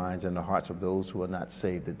in the minds and the hearts of those who are not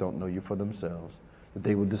saved, that don't know you for themselves, that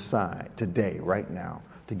they will decide today, right now,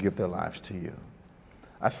 to give their lives to you.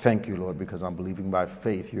 I thank you, Lord, because I'm believing by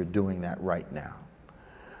faith you're doing that right now.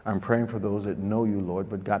 I'm praying for those that know you, Lord,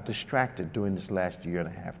 but got distracted during this last year and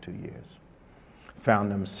a half, 2 years. Found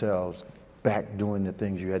themselves back doing the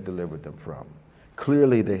things you had delivered them from.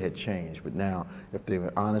 Clearly they had changed, but now, if they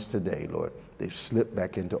were honest today, Lord, they've slipped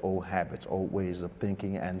back into old habits, old ways of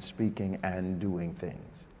thinking and speaking and doing things.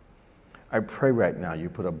 I pray right now you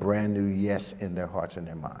put a brand new yes in their hearts and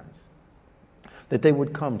their minds, that they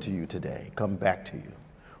would come to you today, come back to you,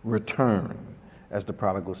 return, as the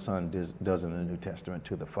prodigal son does in the New Testament,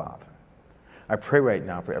 to the Father. I pray right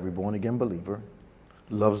now for every born-again believer,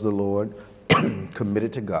 loves the Lord,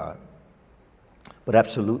 committed to God, but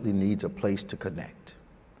absolutely needs a place to connect.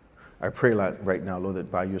 I pray right now, Lord,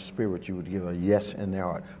 that by your Spirit you would give a yes in their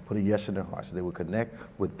heart, put a yes in their hearts, so they would connect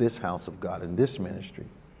with this house of God and this ministry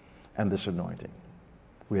and this anointing.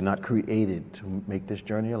 We are not created to make this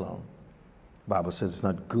journey alone. The Bible says it's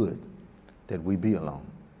not good that we be alone.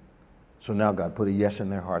 So now, God, put a yes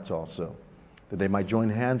in their hearts also, that they might join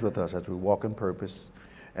hands with us as we walk in purpose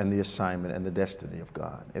and the assignment and the destiny of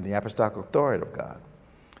God and the apostolic authority of God,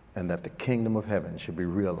 and that the kingdom of heaven should be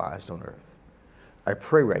realized on earth. I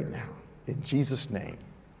pray right now, in Jesus' name,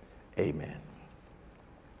 amen.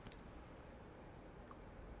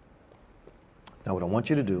 Now, what I want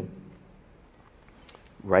you to do,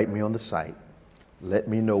 write me on the site. Let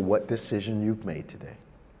me know what decision you've made today.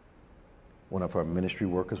 One of our ministry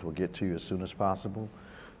workers will get to you as soon as possible,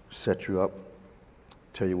 set you up,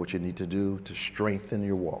 tell you what you need to do to strengthen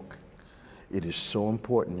your walk. It is so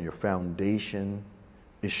important your foundation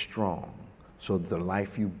is strong, so the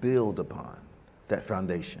life you build upon that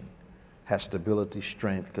foundation has stability,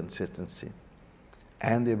 strength, consistency,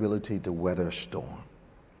 and the ability to weather a storm.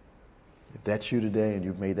 If that's you today and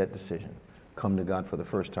you've made that decision, come to God for the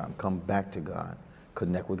first time, come back to God,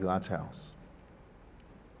 connect with God's house,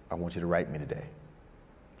 I want you to write me today.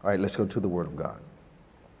 All right, let's go to the Word of God.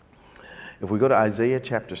 If we go to Isaiah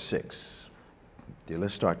chapter 6,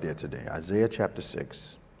 let's start there today. Isaiah chapter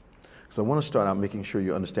 6. So I want to start out making sure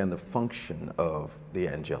you understand the function of the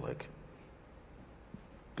angelic.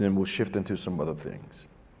 Then we'll shift into some other things.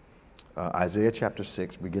 Isaiah chapter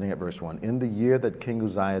 6, beginning at verse 1. In the year that King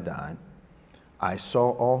Uzziah died, I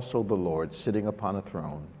saw also the Lord sitting upon a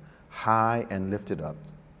throne, high and lifted up,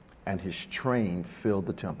 and his train filled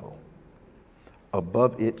the temple.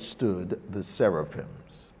 Above it stood the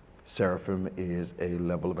seraphims. Seraphim is a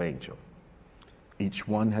level of angel. Each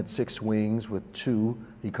one had 6 wings. With 2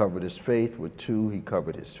 he covered his face, with 2 he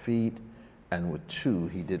covered his feet, and with 2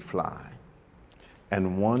 he did fly.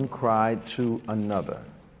 And one cried to another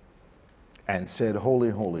and said, Holy,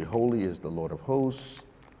 holy, holy is the Lord of hosts.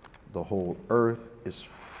 The whole earth is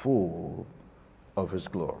full of his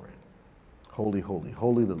glory. Holy, holy,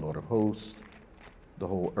 holy, the Lord of hosts. The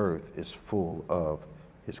whole earth is full of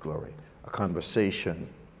his glory. A conversation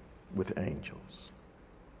with angels.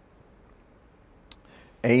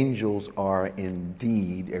 Angels are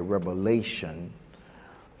indeed a revelation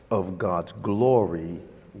of God's glory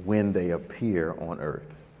when they appear on earth.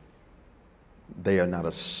 They are not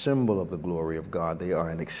a symbol of the glory of God. They are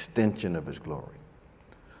an extension of his glory.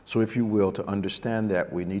 So if you will, to understand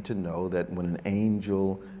that, we need to know that when an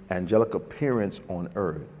angelic appearance on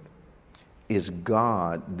earth is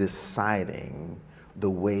God deciding the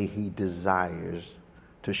way he desires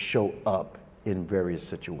to show up in various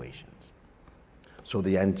situations. So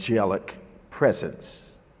the angelic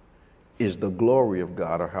presence is the glory of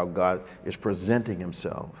God, or how God is presenting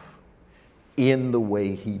himself in the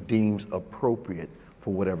way he deems appropriate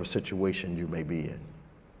for whatever situation you may be in.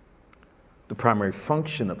 The primary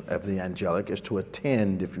function of the angelic is to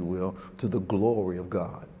attend, if you will, to the glory of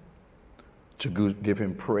God, to give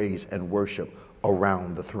him praise and worship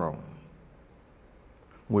around the throne.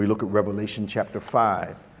 When we look at Revelation chapter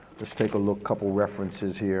 5, let's take a look, couple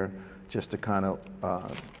references here, just to kind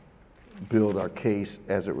of build our case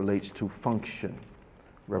as it relates to function.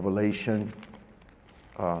 Revelation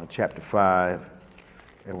chapter 5,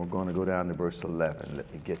 and we're going to go down to verse 11.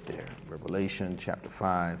 Let me get there. Revelation chapter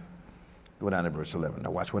 5, go down to verse 11.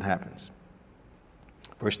 Now watch what happens.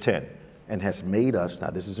 Verse 10, and has made us,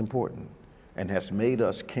 now this is important, and has made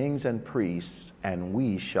us kings and priests, and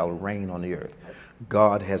we shall reign on the earth.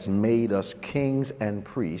 God has made us kings and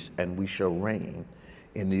priests, and we shall reign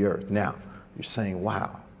in the earth. Now, you're saying,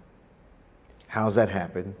 wow, how's that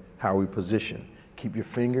happen? How are we positioned? Keep your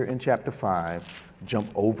finger in chapter 5,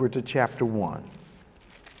 jump over to chapter 1,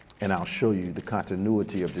 and I'll show you the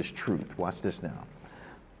continuity of this truth. Watch this now.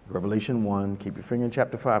 Revelation 1, keep your finger in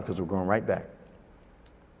chapter 5 because we're going right back.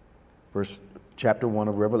 Chapter 1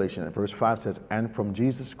 of Revelation, and verse 5 says, and from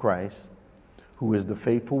Jesus Christ, who is the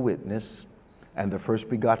faithful witness, and the first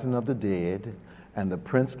begotten of the dead, and the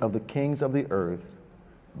prince of the kings of the earth,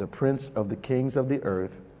 the prince of the kings of the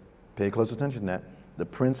earth, pay close attention to that, the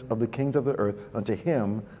prince of the kings of the earth, unto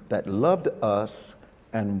him that loved us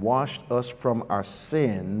and washed us from our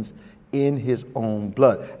sins in his own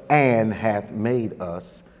blood, and hath made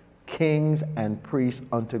us kings and priests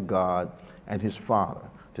unto God and his Father.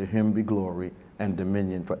 To him be glory and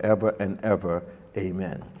dominion forever and ever.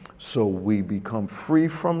 Amen. So we become free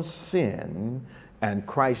from sin, and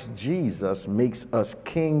Christ Jesus makes us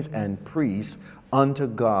kings and priests unto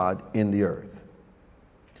God in the earth.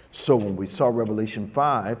 So when we saw Revelation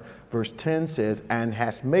 5, verse 10 says, and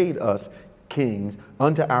has made us kings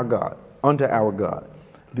unto our God, unto our God.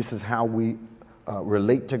 This is how we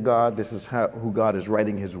relate to God. This is who God is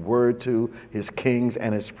writing his word to, his kings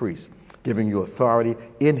and his priests, giving you authority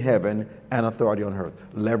in heaven and authority on earth,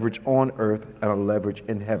 leverage on earth and a leverage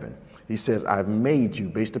in heaven. He says, I've made you,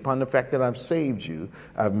 based upon the fact that I've saved you,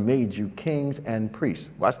 I've made you kings and priests.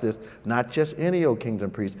 Watch this. Not just any old kings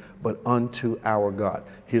and priests, but unto our God.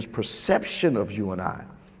 His perception of you and I,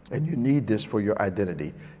 and you need this for your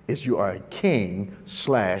identity, is you are a king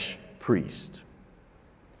 / priest.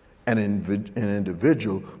 An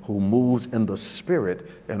individual who moves in the spirit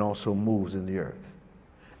and also moves in the earth.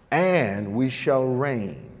 And we shall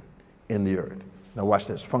reign in the earth. Now watch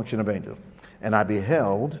this, function of angels. And I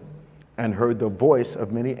beheld and heard the voice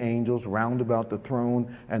of many angels round about the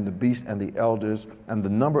throne and the beast and the elders, and the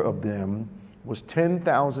number of them was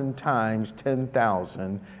 10,000 times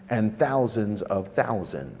 10,000 and thousands of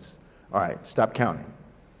thousands. All right, stop counting.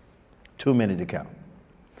 Too many to count.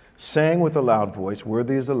 Saying with a loud voice,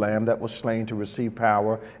 worthy is the Lamb that was slain to receive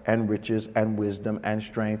power and riches and wisdom and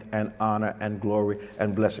strength and honor and glory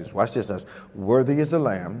and blessings. Watch this. Worthy is the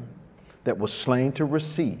Lamb that was slain to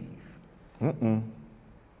receive.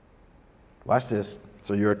 Watch this.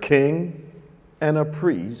 So you're a king and a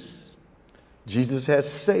priest. Jesus has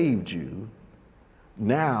saved you.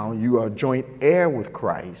 Now you are joint heir with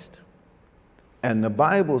Christ. And the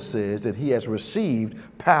Bible says that he has received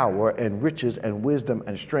power and riches and wisdom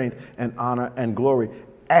and strength and honor and glory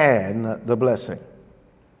and the blessing.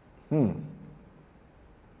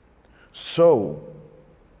 So,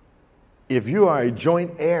 if you are a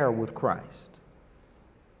joint heir with Christ,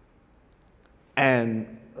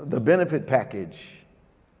 and the benefit package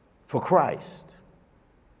for Christ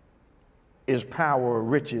is power,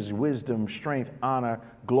 riches, wisdom, strength, honor,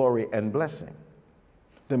 glory, and blessing,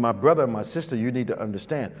 then my brother and my sister, you need to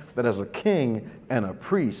understand that as a king and a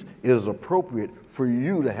priest, it is appropriate for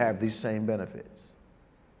you to have these same benefits.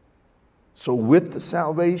 So with the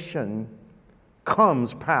salvation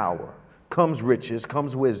comes power, comes riches,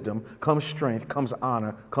 comes wisdom, comes strength, comes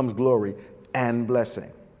honor, comes glory, and blessing.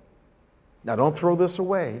 Now don't throw this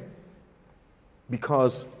away,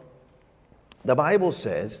 because the Bible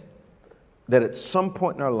says that at some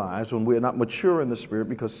point in our lives when we're not mature in the Spirit,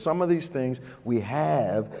 because some of these things we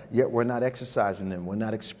have, yet we're not exercising them, we're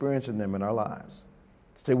not experiencing them in our lives.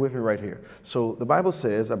 Stay with me right here. So the Bible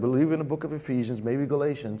says, I believe in the book of Ephesians, maybe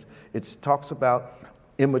Galatians, it talks about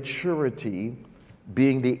immaturity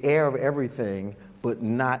being the heir of everything, but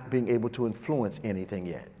not being able to influence anything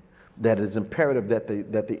yet. That it is imperative that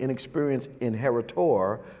the inexperienced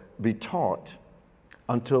inheritor be taught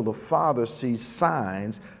until the father sees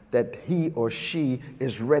signs that he or she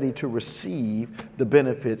is ready to receive the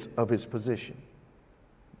benefits of his position.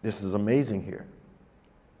 This is amazing here.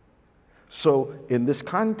 So in this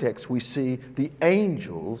context, we see the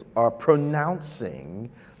angels are pronouncing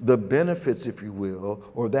the benefits, if you will,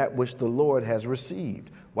 or that which the Lord has received.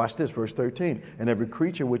 Watch this, verse 13. And every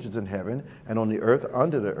creature which is in heaven and on the earth,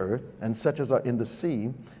 under the earth, and such as are in the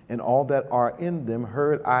sea, and all that are in them,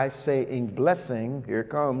 heard I saying, blessing, here it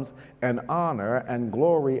comes, and honor, and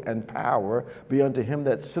glory, and power be unto him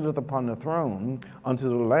that sitteth upon the throne, unto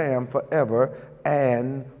the Lamb forever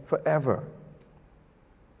and forever.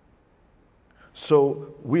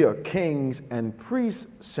 So we are kings and priests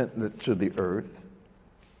sent to the earth.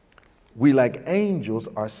 We, like angels,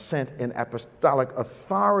 are sent in apostolic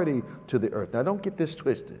authority to the earth. Now, don't get this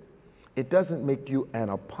twisted. It doesn't make you an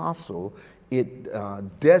apostle. It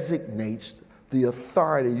designates the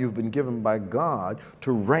authority you've been given by God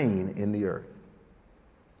to reign in the earth.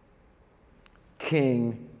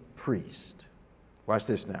 King, priest. Watch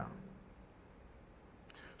this now.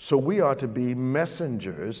 So we are to be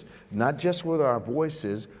messengers, not just with our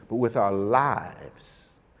voices, but with our lives,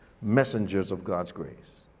 messengers of God's grace.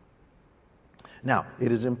 Now,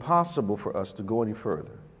 it is impossible for us to go any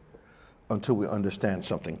further until we understand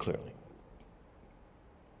something clearly.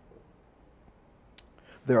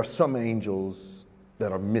 There are some angels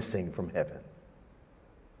that are missing from heaven.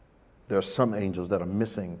 There are some angels that are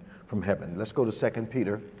missing from heaven. Let's go to 2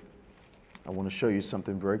 Peter. I want to show you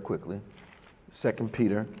something very quickly. 2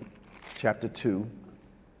 Peter chapter 2.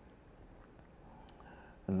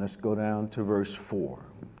 And let's go down to verse 4,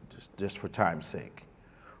 just for time's sake.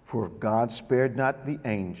 For God spared not the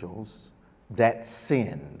angels that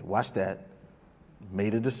sinned. Watch that.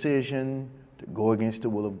 Made a decision to go against the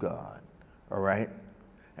will of God. All right?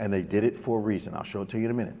 And they did it for a reason. I'll show it to you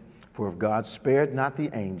in a minute. For if God spared not the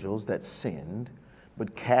angels that sinned,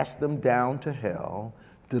 but cast them down to hell,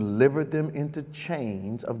 delivered them into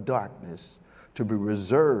chains of darkness to be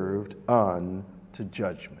reserved unto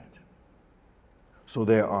judgment. So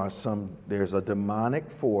there's a demonic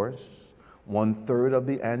force, 1/3 of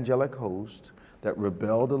the angelic host, that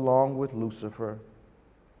rebelled along with Lucifer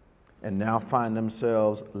and now find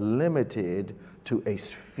themselves limited to a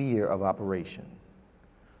sphere of operation.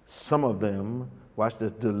 Some of them, watch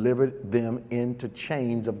this, delivered them into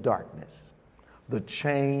chains of darkness. The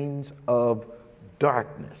chains of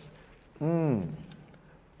darkness.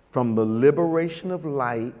 From the liberation of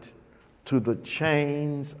light to the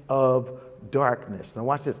chains of darkness. Now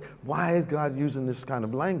watch this. Why is God using this kind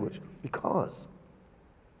of language? Because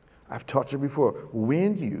I've taught you before,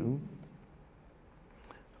 when you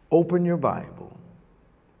open your Bible,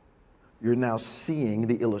 you're now seeing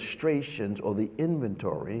the illustrations or the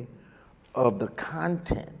inventory of the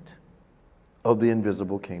content of the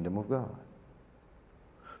invisible kingdom of God.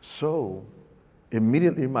 So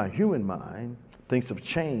immediately my human mind thinks of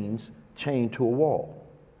chains chained to a wall.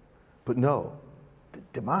 But no, the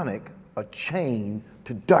demonic are chained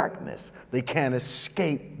to darkness. They can't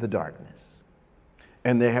escape the darkness.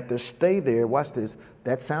 And they have to stay there. Watch this.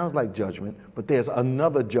 That sounds like judgment, but there's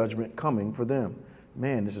another judgment coming for them.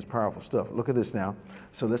 Man, this is powerful stuff. Look at this now.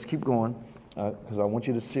 So let's keep going because I want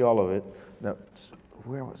you to see all of it. Now,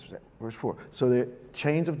 where was that? Verse 4. So the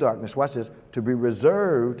chains of darkness, watch this, to be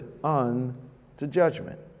reserved unto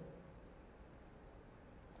judgment.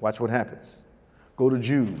 Watch what happens. Go to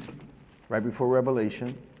Jude, right before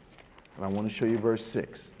Revelation, and I want to show you verse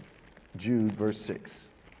 6. Jude, verse 6.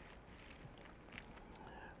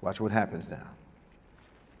 Watch what happens now.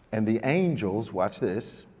 And the angels, watch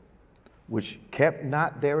this, which kept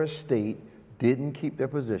not their estate, didn't keep their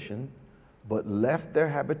position, but left their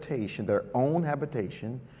habitation, their own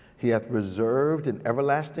habitation, he hath reserved in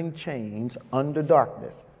everlasting chains under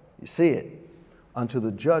darkness. You see it, unto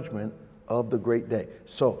the judgment of the great day.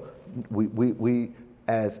 So we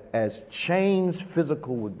as chains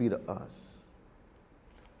physical would be to us,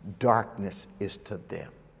 darkness is to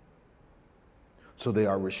them. So they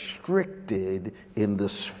are restricted in the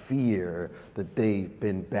sphere that they've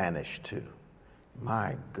been banished to.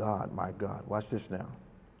 My God, watch this now.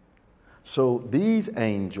 So these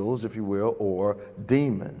angels, if you will, or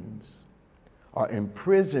demons, are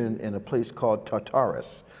imprisoned in a place called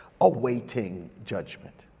Tartarus, awaiting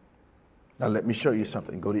judgment. Now let me show you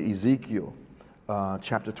something. Go to Ezekiel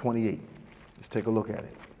chapter 28. Let's take a look at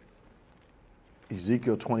it.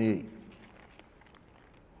 Ezekiel 28.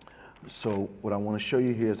 So what I want to show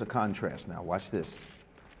you here is a contrast now. Watch this.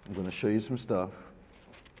 I'm going to show you some stuff,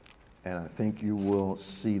 and I think you will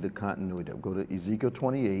see the continuity. Go to Ezekiel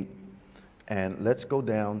 28, and let's go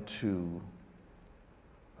down to,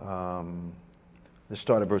 let's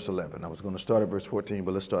start at verse 11. I was going to start at verse 14,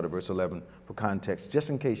 but let's start at verse 11 for context, just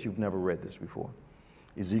in case you've never read this before.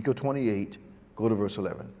 Ezekiel 28, go to verse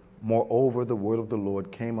 11. Moreover, the word of the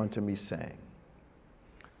Lord came unto me, saying,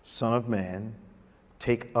 Son of man,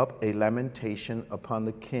 take up a lamentation upon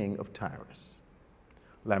the king of Tyrus.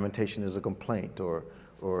 Lamentation is a complaint or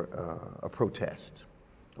a protest,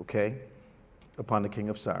 okay, upon the king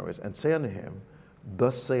of Cyrus, and say unto him,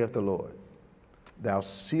 Thus saith the Lord, Thou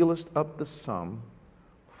sealest up the sum,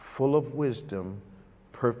 full of wisdom,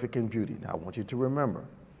 perfect in beauty. Now I want you to remember,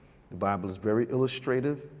 the Bible is very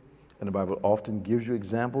illustrative, and the Bible often gives you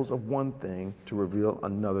examples of one thing to reveal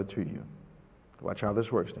another to you. Watch how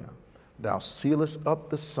this works now. Thou sealest up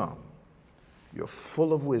the sum, you're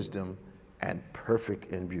full of wisdom and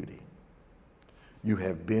perfect in beauty. You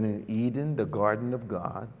have been in Eden, the garden of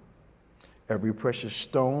God. Every precious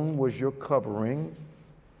stone was your covering,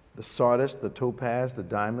 the sardius, the topaz, the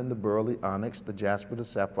diamond, the beryl, the onyx, the jasper, the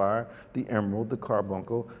sapphire, the emerald, the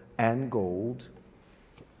carbuncle, and gold,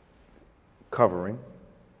 covering.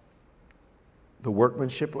 The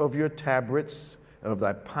workmanship of your tabrets and of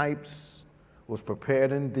thy pipes was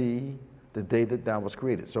prepared in thee the day that thou was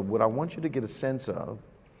created. So what I want you to get a sense of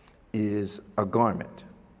is a garment,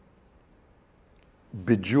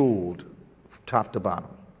 bejeweled from top to bottom.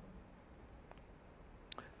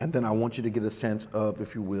 And then I want you to get a sense of,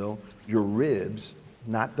 if you will, your ribs,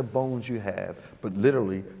 not the bones you have, but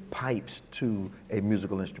literally pipes to a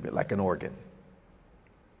musical instrument, like an organ.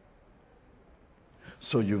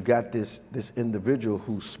 So you've got this individual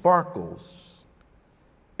who sparkles,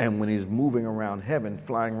 and when he's moving around heaven,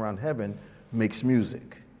 flying around heaven, makes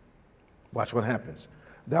music. Watch what happens.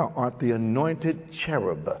 Thou art the anointed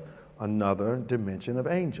cherub, another dimension of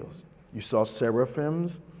angels. You saw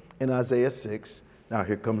seraphims in Isaiah 6. Now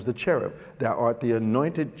here comes the cherub. Thou art the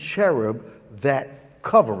anointed cherub that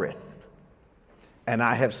covereth. And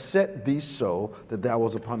I have set thee so that thou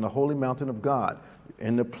was upon the holy mountain of God,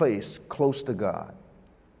 in the place close to God.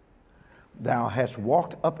 Thou hast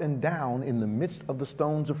walked up and down in the midst of the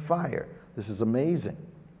stones of fire. This is amazing.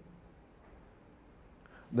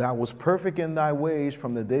 Thou wast perfect in thy ways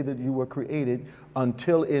from the day that you were created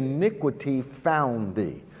until iniquity found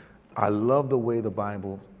thee. I love the way the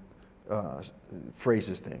Bible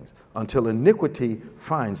phrases things. Until iniquity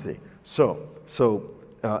finds thee. So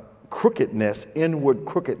crookedness, inward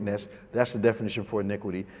crookedness, that's the definition for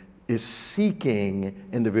iniquity, is seeking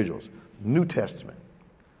individuals. New Testament.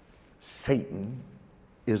 Satan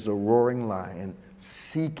is a roaring lion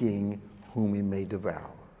seeking whom he may devour,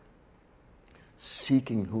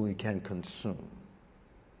 seeking who he can consume.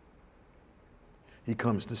 He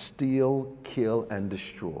comes to steal, kill, and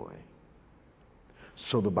destroy.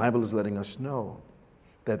 So the Bible is letting us know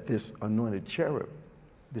that this anointed cherub,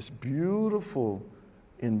 this beautiful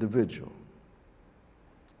individual,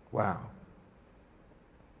 wow,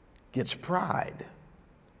 gets pride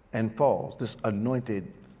and falls, this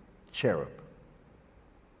anointed cherub.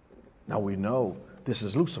 Now we know this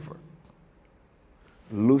is Lucifer.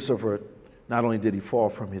 Lucifer, not only did he fall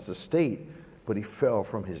from his estate, but he fell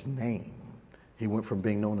from his name. He went from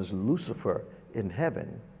being known as Lucifer in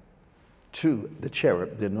heaven to the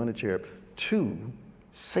cherub, the anointed cherub, to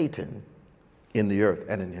Satan in the earth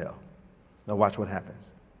and in hell. Now watch what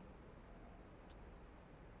happens.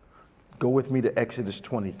 Go with me to Exodus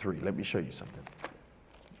 23. Let me show you something.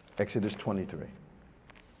 Exodus 23.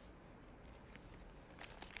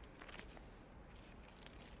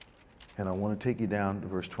 And I want to take you down to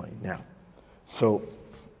verse 20. Now, so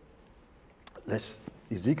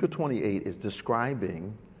Ezekiel 28 is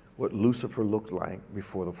describing what Lucifer looked like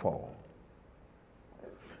before the fall.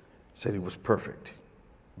 Said he was perfect,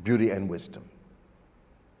 beauty and wisdom.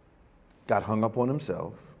 Got hung up on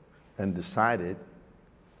himself and decided,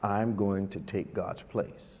 I'm going to take God's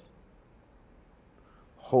place.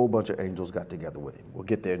 Whole bunch of angels got together with him. We'll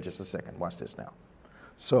get there in just a second. Watch this now.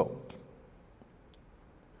 So,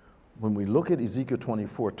 when we look at Ezekiel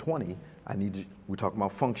 24:20, we're talking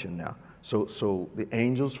about function now. So the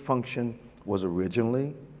angel's function was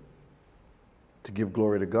originally to give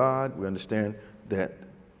glory to God. We understand that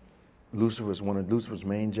one of Lucifer's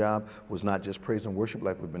main job was not just praise and worship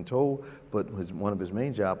like we've been told, but one of his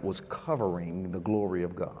main job was covering the glory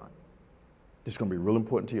of God. This is going to be real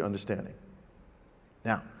important to your understanding.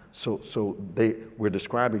 Now, we're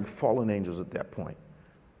describing fallen angels at that point.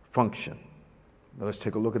 Function. Now let's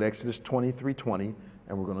take a look at Exodus 23:20,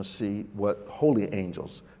 and we're going to see what holy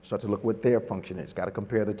angels, start to look what their function is. Got to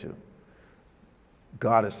compare the two.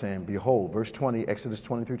 God is saying, behold, verse 20, Exodus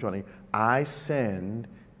 23:20, I send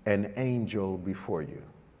an angel before you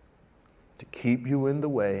to keep you in the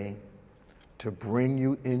way, to bring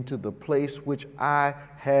you into the place which I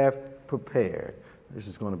have prepared. This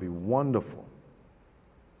is going to be wonderful.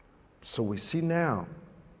 So we see now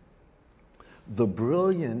the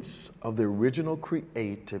brilliance of the original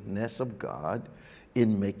creativeness of God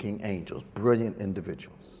in making angels, brilliant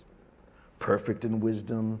individuals, perfect in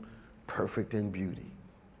wisdom, perfect in beauty.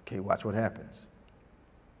 Okay, watch what happens.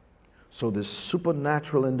 So this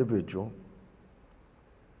supernatural individual,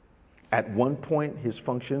 at one point his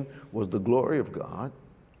function was the glory of God,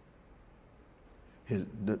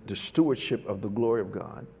 the stewardship of the glory of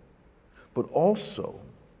God, but also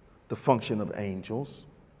the function of angels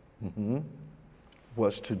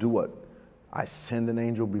was to do what? I send an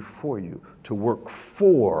angel before you to work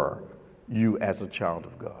for you as a child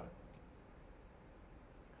of God.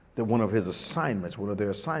 That one of their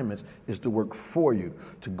assignments is to work for you,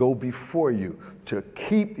 to go before you, to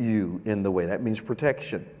keep you in the way. That means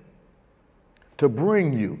protection. To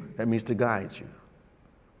bring you, that means to guide you.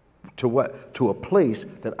 To what? To a place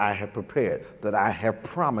that I have prepared, that I have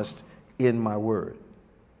promised in my word.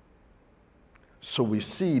 So we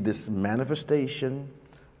see this manifestation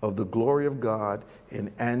of the glory of God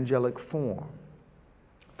in angelic form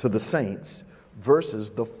to the saints versus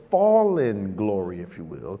the fallen glory, if you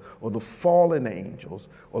will, or the fallen angels,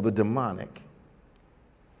 or the demonic,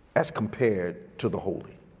 as compared to the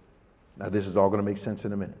holy. Now, this is all going to make sense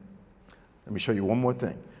in a minute. Let me show you one more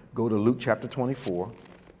thing. Go to Luke chapter 24.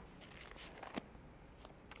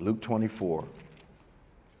 Luke 24.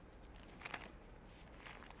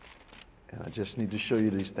 And I just need to show you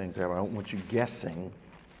these things. I don't want you guessing.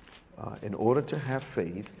 In order to have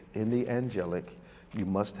faith in the angelic, you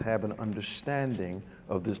must have an understanding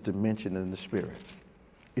of this dimension in the spirit.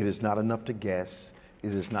 It is not enough to guess.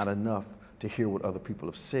 It is not enough to hear what other people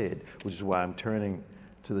have said, which is why I'm turning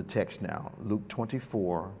to the text now. Luke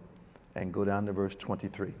 24, and go down to verse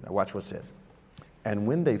 23. Now watch what it says. And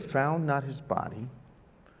when they found not his body,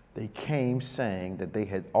 they came saying that they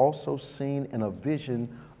had also seen in a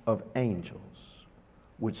vision of angels,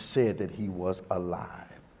 which said that he was alive.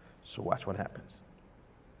 So watch what happens.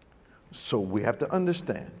 So we have to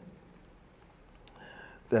understand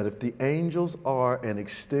that if the angels are an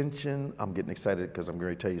extension, I'm getting excited because I'm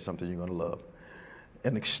going to tell you something you're going to love,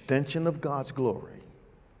 an extension of God's glory,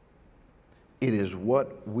 it is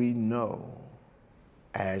what we know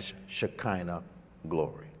as Shekinah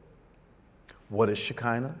glory. What is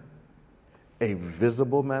Shekinah? A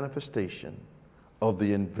visible manifestation of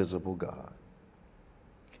the invisible God.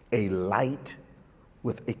 A light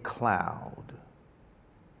with a cloud.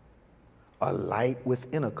 A light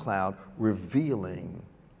within a cloud revealing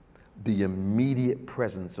the immediate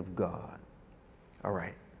presence of God. All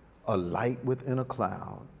right. A light within a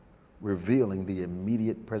cloud revealing the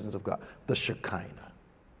immediate presence of God. The Shekinah.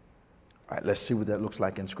 All right, let's see what that looks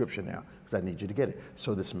like in Scripture now, because I need you to get it.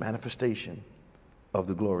 So this manifestation of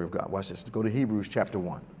the glory of God. Watch this. Go to Hebrews chapter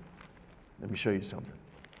 1. Let me show you something.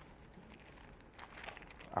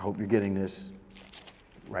 I hope you're getting this.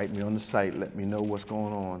 Write me on the site. Let me know what's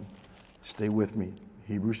going on. Stay with me.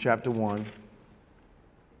 Hebrews chapter 1.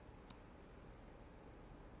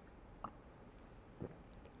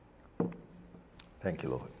 Thank you,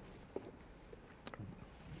 Lord.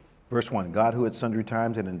 Verse 1, God, who at sundry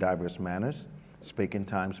times and in diverse manners spake in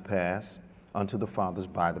times past unto the fathers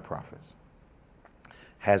by the prophets,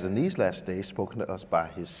 has in these last days spoken to us by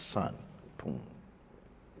his Son. Boom.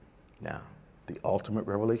 Now, the ultimate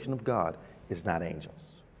revelation of God is not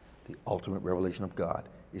angels. The ultimate revelation of God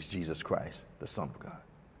is Jesus Christ, the Son of God.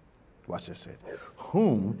 Watch this.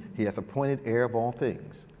 Whom he hath appointed heir of all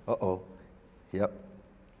things. Yep.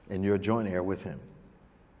 and you're a joint heir with him.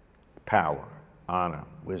 Power, honor,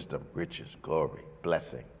 wisdom, riches, glory,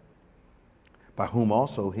 blessing, by whom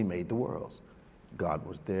also he made the worlds. God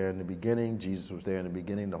was there in the beginning. Jesus was there in the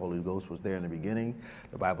beginning. The Holy Ghost was there in the beginning.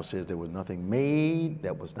 The Bible says there was nothing made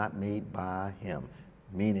that was not made by him,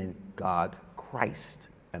 meaning God, Christ,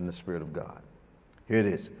 and the Spirit of God. Here it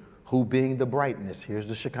is. Who being the brightness, here's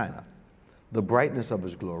the Shekinah, the brightness of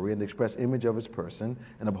his glory and the express image of his person,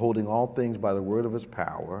 and upholding all things by the word of his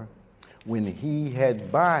power, when he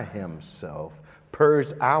had by himself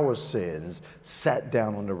purged our sins, sat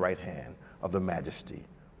down on the right hand of the majesty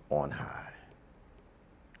on high.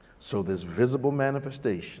 So this visible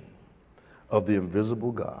manifestation of the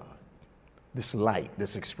invisible God, this light,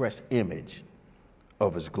 this express image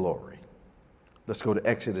of his glory. Let's go to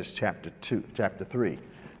Exodus chapter 3.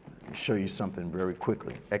 Let me show you something very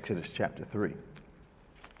quickly. Exodus chapter 3.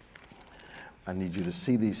 I need you to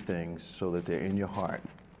see these things so that they're in your heart.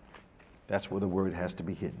 That's where the word has to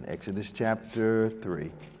be hidden. Exodus chapter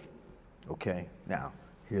 3. Okay, now,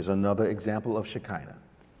 here's another example of Shekinah.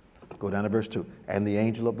 Go down to verse 2. And the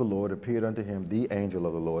angel of the Lord appeared unto him,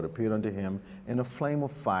 in a flame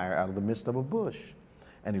of fire out of the midst of a bush.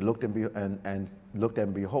 And he looked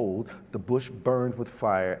and behold, the bush burned with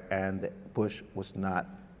fire, and the bush was not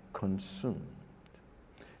consumed.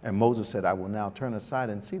 And Moses said, I will now turn aside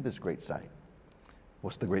and see this great sight.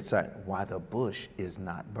 What's the great sight? Why the bush is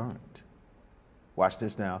not burnt. Watch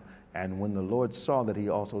this now. And when the Lord saw that he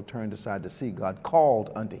also turned aside to see, God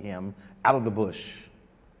called unto him out of the bush,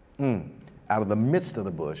 out of the midst of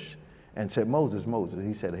the bush, and said, Moses, Moses.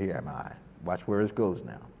 He said, here am I. Watch where it goes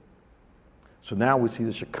now. So now we see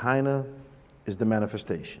the Shekinah is the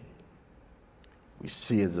manifestation. We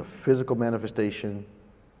see it as a physical manifestation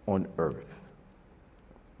on earth.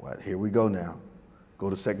 Right, here we go now.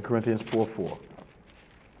 Go to 2 Corinthians 4:4.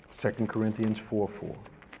 2 Corinthians 4:4.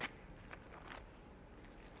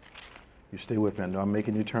 You stay with me. I know I'm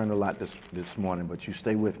making you turn a lot this morning, but you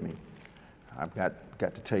stay with me. I've got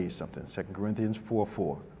to tell you something. 2 Corinthians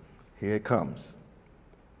 4:4. Here it comes.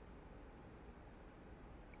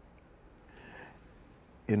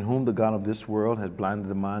 In whom the God of this world has blinded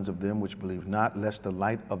the minds of them which believe not, lest the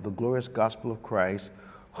light of the glorious gospel of Christ,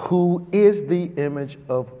 who is the image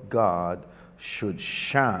of God, should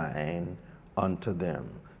shine unto them.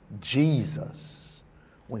 Jesus,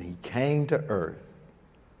 when he came to earth,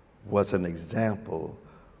 was an example,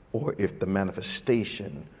 or if the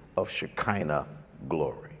manifestation of Shekinah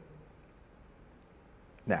glory.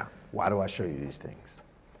 Now, why do I show you these things?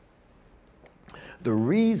 The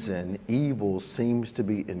reason evil seems to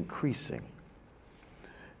be increasing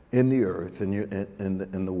in the earth and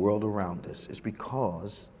in the world around us is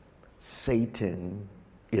because Satan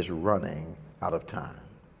is running out of time.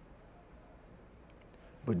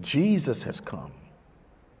 But Jesus has come,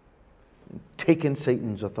 taken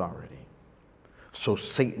Satan's authority. So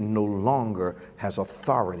Satan no longer has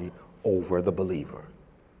authority over the believer.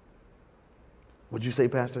 Would you say,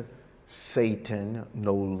 Pastor? Satan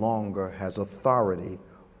no longer has authority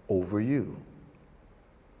over you.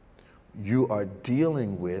 You are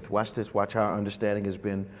dealing with, watch this, watch how our understanding has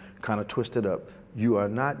been kind of twisted up. You are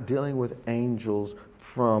not dealing with angels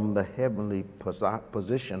from the heavenly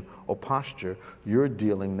position or posture. You're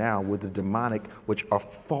dealing now with the demonic, which are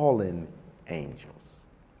fallen angels.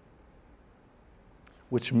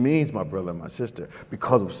 Which means, my brother and my sister,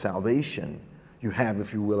 because of salvation, you have,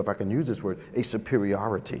 if you will, if I can use this word, a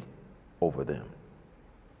superiority over them.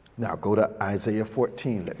 Now go to Isaiah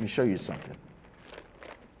 14. Let me show you something.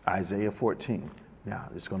 Isaiah 14. Now,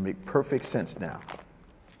 it's going to make perfect sense now.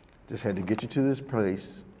 Just had to get you to this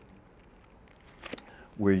place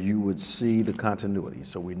where you would see the continuity.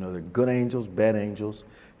 So we know there are good angels, bad angels,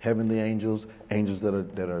 heavenly angels, angels that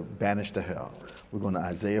are banished to hell. We're going to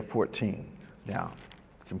Isaiah 14. Now,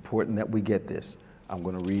 it's important that we get this. I'm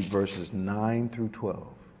going to read verses 9 through 12.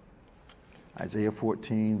 Isaiah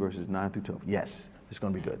 14, verses 9 through 12. Yes, it's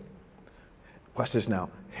going to be good. Watch this now.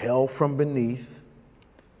 Hell from beneath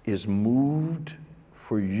is moved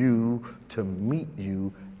for you to meet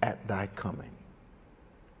you at thy coming.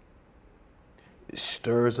 It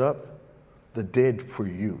stirs up the dead for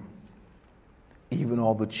you, even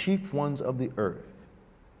all the chief ones of the earth.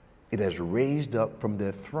 It has raised up from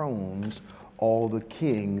their thrones all the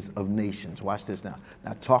kings of nations. Watch this now.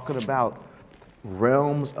 Now, talking about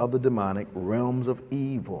realms of the demonic, realms of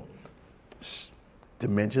evil,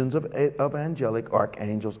 dimensions of angelic,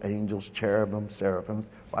 archangels, angels, cherubim, seraphims.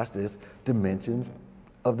 Watch this. Dimensions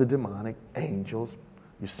of the demonic, angels.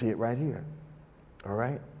 You see it right here. All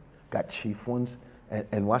right? Got chief ones.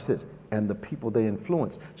 And watch this. And the people they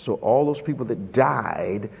influence. So all those people that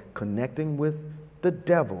died connecting with the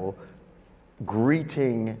devil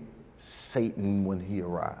greeting Satan when he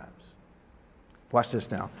arrives. Watch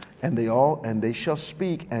this now. And they shall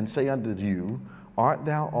speak and say unto you, art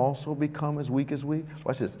thou also become as weak as we?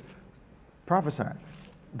 Watch this. Prophesy.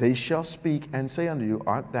 They shall speak and say unto you,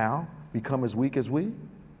 art thou become as weak as we?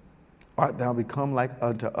 Art thou become like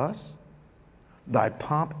unto us? Thy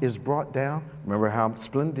pomp is brought down. Remember how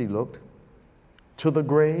splendid he looked. To the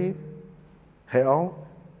grave, hell,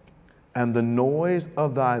 and the noise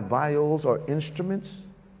of thy viols or instruments.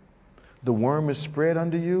 The worm is spread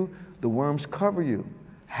under you, the worms cover you.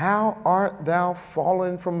 How art thou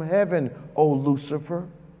fallen from heaven, O Lucifer,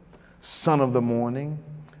 son of the morning?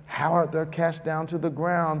 How art thou cast down to the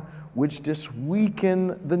ground, which didst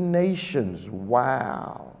weaken the nations?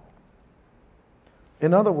 Wow.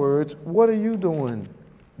 In other words, what are you doing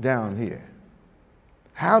down here?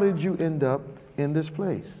 How did you end up in this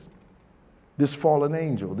place? This fallen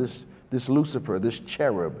angel, this Lucifer, this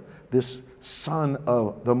cherub, this son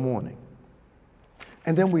of the morning.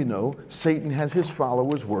 And then we know Satan has his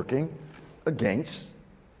followers working against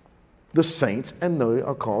the saints, and they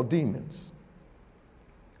are called demons.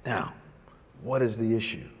 Now, what is the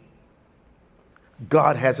issue?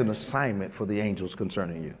 God has an assignment for the angels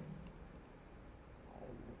concerning you.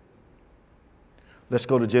 Let's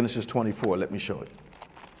go to Genesis 24. Let me show it.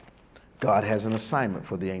 God has an assignment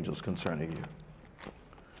for the angels concerning you.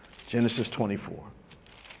 Genesis 24.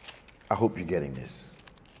 I hope you're getting this.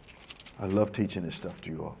 I love teaching this stuff to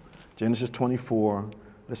you all. Genesis 24.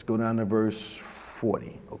 Let's go down to verse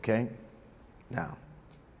 40, okay? Now,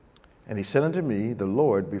 and he said unto me, the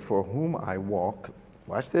Lord before whom I walk,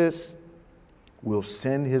 watch this, will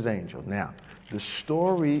send his angel. Now, the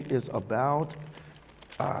story is about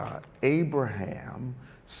Abraham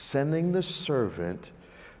sending the servant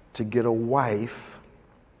to get a wife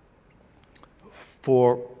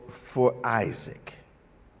for Isaac.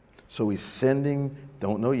 So he's sending,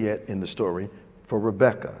 don't know yet in the story, for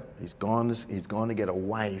Rebekah. He's gone to get a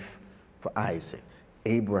wife for Isaac.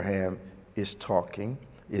 Abraham is talking,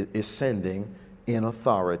 is sending in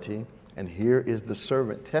authority, and here is the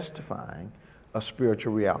servant testifying a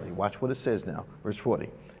spiritual reality. Watch what it says now, verse 40.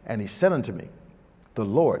 And he said unto me, the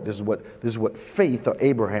Lord, this is what faith of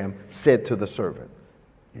Abraham said to the servant.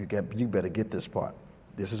 You better get this part.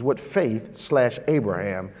 This is what faith /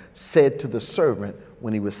 Abraham said to the servant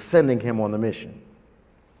when he was sending him on the mission.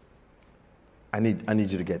 I need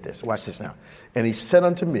you to get this. Watch this now. And he said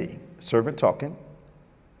unto me, servant talking,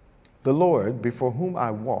 the Lord before whom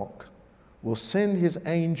I walk will send his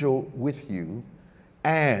angel with you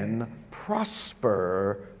and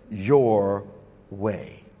prosper your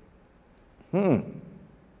way.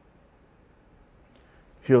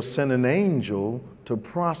 He'll send an angel to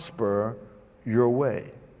prosper your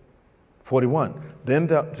way. 41. Then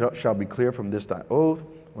thou shalt be clear from this thy oath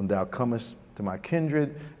when thou comest to my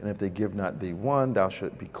kindred, and if they give not thee one, thou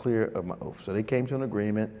shalt be clear of my oath. So they came to an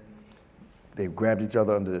agreement. They grabbed each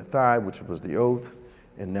other under the thigh, which was the oath.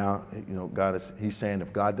 And now, he's saying,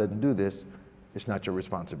 if God doesn't do this, it's not your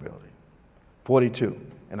responsibility. 42.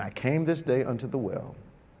 And I came this day unto the well.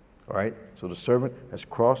 All right. So the servant has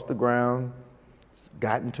crossed the ground,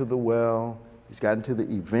 gotten to the well. He's gotten to the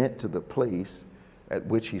event, to the place at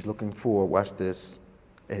which he's looking for, watch this,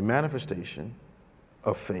 a manifestation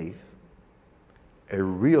of faith, a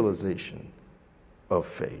realization of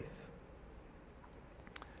faith,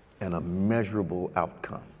 and a measurable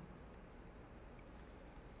outcome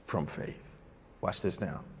from faith. Watch this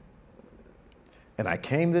now. And I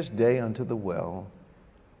came this day unto the well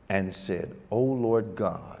and said, O Lord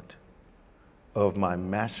God of my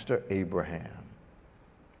master Abraham,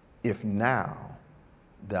 if now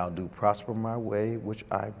thou do prosper my way which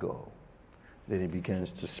I go. Then he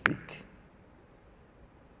begins to speak.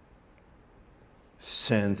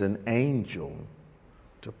 Sends an angel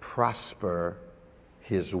to prosper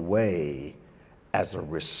his way as a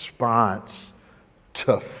response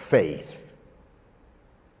to faith.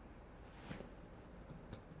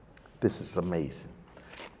 This is amazing.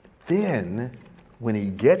 Then, when he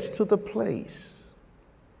gets to the place,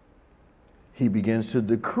 he begins to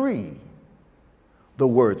decree the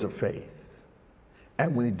words of faith.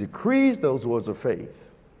 And when he decrees those words of faith,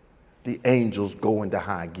 the angels go into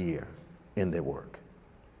high gear in their work.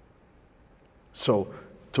 So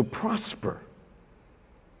to prosper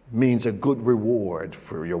means a good reward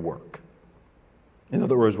for your work. In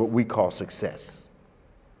other words, what we call success.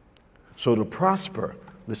 So to prosper,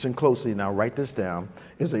 listen closely now, write this down,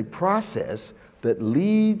 is a process that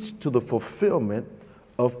leads to the fulfillment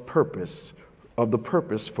of purpose, of the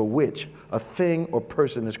purpose for which a thing or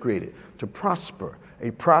person is created. To prosper,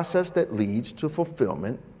 a process that leads to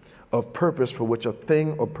fulfillment of purpose for which a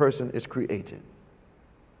thing or person is created.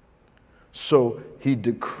 So he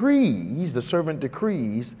decrees, the servant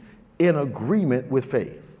decrees, in agreement with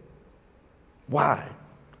faith. Why?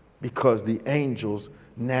 Because the angels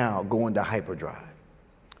now go into hyperdrive.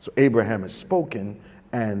 So Abraham has spoken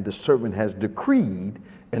and the servant has decreed,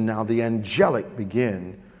 and now the angelic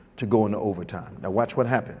begin to go into overtime. Now watch what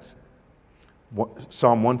happens.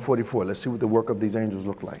 Psalm 144. Let's see what the work of these angels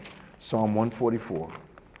look like. Psalm 144.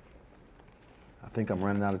 I think I'm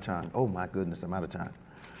running out of time. Oh my goodness, I'm out of time.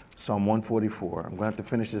 Psalm 144. I'm going to have to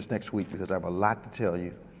finish this next week because I have a lot to tell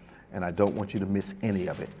you, and I don't want you to miss any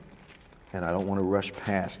of it. And I don't want to rush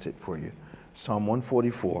past it for you. Psalm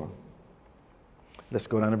 144. Let's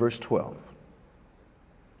go down to verse 12.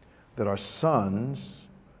 That our sons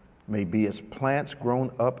may be as plants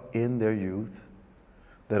grown up in their youth,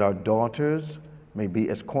 that our daughters may be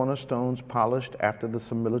as cornerstones polished after the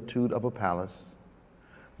similitude of a palace,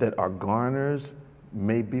 that our garners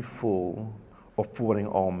may be full, affording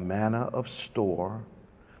all manner of store,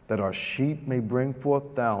 that our sheep may bring forth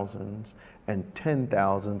thousands and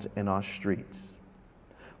 10,000s in our streets,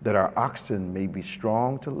 that our oxen may be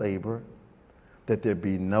strong to labor, that there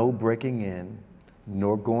be no breaking in,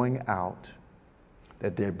 nor going out,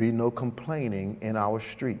 that there be no complaining in our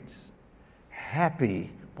streets. Happy,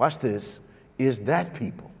 watch this, is that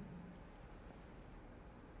people.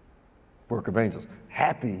 Work of angels.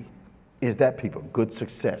 Happy is that people. Good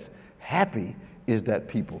success. Happy is that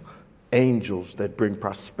people. Angels that bring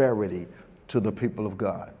prosperity to the people of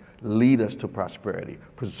God. Lead us to prosperity.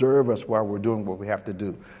 Preserve us while we're doing what we have to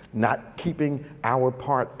do. Not keeping our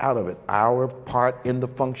part out of it. Our part in the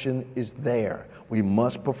function is there. We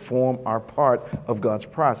must perform our part of God's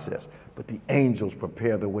process. But the angels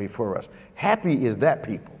prepare the way for us. Happy is that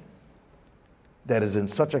people that is in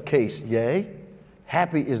such a case, yea,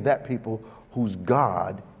 happy is that people whose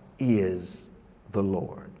God is the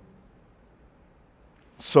Lord.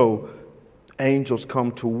 So angels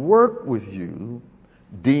come to work with you,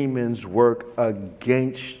 demons work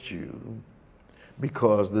against you,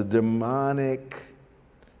 because the demonic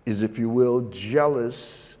is, if you will,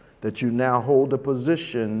 jealous that you now hold a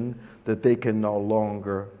position that they can no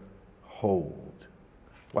longer hold.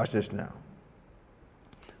 Watch this now.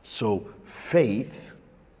 So faith,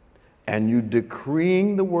 and you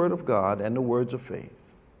decreeing the word of God and the words of faith,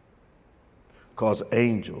 cause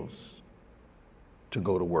angels to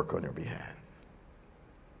go to work on your behalf.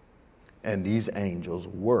 And these angels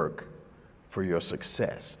work for your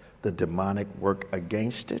success. The demonic work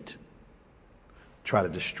against it, try to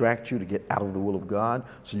distract you to get out of the will of God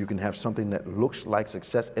so you can have something that looks like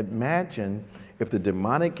success. Imagine if the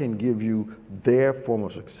demonic can give you their form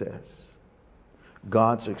of success,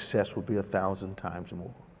 God's success would be 1,000 times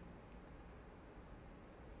more.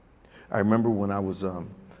 I remember when I was a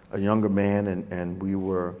younger man and we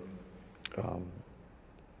were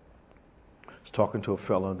was talking to a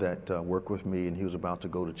fellow that worked with me, and he was about to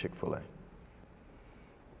go to Chick-fil-A.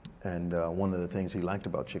 And one of the things he liked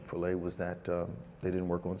about Chick-fil-A was that they didn't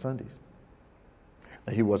work on Sundays.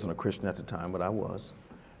 He wasn't a Christian at the time, but I was.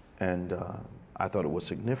 And I thought it was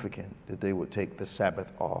significant that they would take the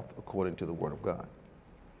Sabbath off according to the Word of God.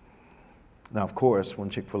 Now, of course, when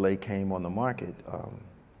Chick-fil-A came on the market,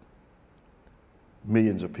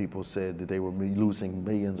 millions of people said that they were losing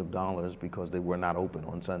millions of dollars because they were not open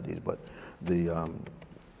on Sundays. But the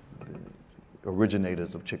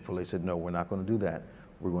originators of Chick-fil-A said, no, we're not going to do that.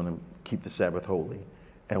 We're going to keep the Sabbath holy.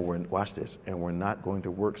 And watch this, and we're not going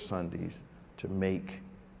to work Sundays to make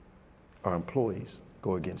our employees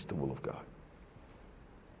go against the will of God.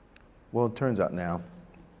 Well, it turns out now,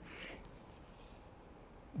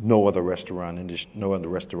 no other restaurant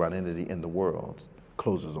entity in the world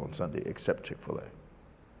closes on Sunday except Chick-fil-A.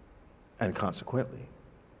 And consequently,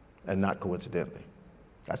 and not coincidentally,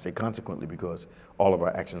 I say consequently because all of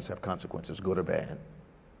our actions have consequences, good or bad.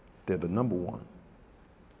 They're the number one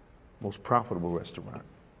most profitable restaurant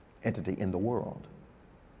entity in the world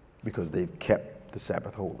because they've kept the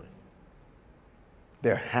Sabbath holy.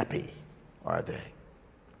 They're happy, are they?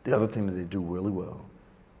 The other thing that they do really well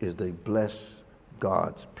is they bless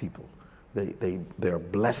God's people. They're a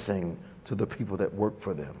blessing to the people that work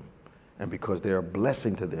for them. And because they're a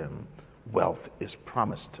blessing to them, wealth is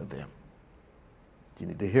promised to them. You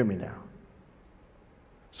need to hear me now.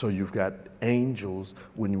 So you've got angels,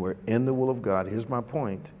 when you are in the will of God, here's my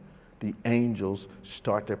point, the angels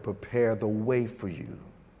start to prepare the way for you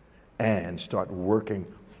and start working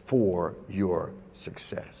for your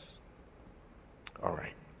success. All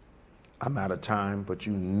right. I'm out of time, but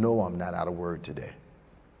you know I'm not out of word today.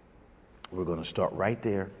 We're going to start right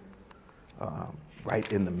there.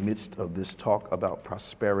 right in the midst of this talk about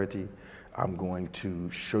prosperity. I'm going to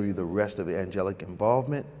show you the rest of the angelic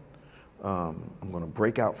involvement. I'm going to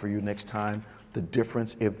break out for you next time the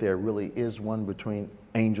difference, if there really is one, between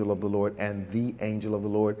angel of the Lord and the angel of the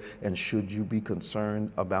Lord, and should you be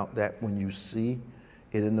concerned about that when you see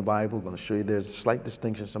it in the Bible. I'm going to show you there's a slight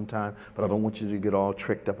distinction sometimes, but I don't want you to get all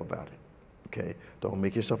tricked up about it. Okay? Don't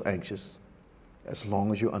make yourself anxious, as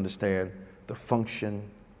long as you understand the function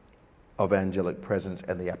of angelic presence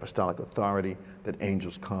and the apostolic authority that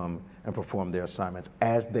angels come and perform their assignments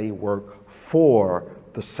as they work for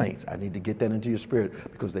the saints. I need to get that into your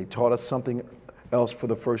spirit, because they taught us something else for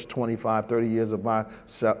the first 25, 30 years of my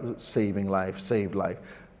saved life.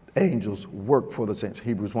 Angels work for the saints.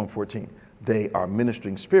 Hebrews 1:14. They are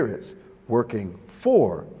ministering spirits working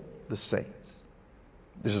for the saints.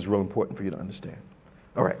 This is real important for you to understand.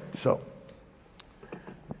 All right, so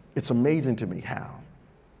it's amazing to me how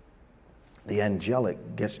the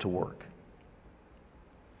angelic gets to work,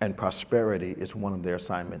 and prosperity is one of their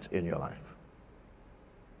assignments in your life.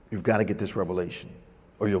 You've got to get this revelation,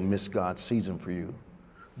 or you'll miss God's season for you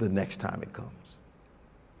the next time it comes.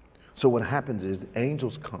 So what happens is the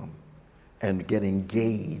angels come and get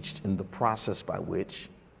engaged in the process by which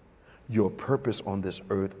your purpose on this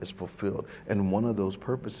earth is fulfilled. And one of those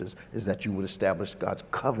purposes is that you would establish God's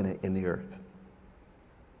covenant in the earth.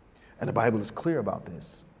 And the Bible is clear about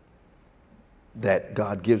this, that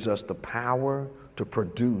God gives us the power to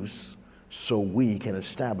produce so we can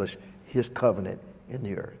establish his covenant in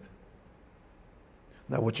the earth.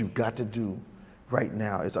 Now, what you've got to do right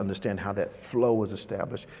now is understand how that flow is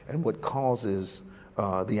established and what causes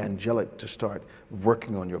the angelic to start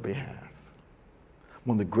working on your behalf.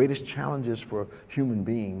 One of the greatest challenges for human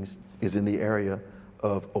beings is in the area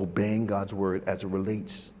of obeying God's word as it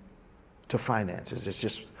relates to finances. It's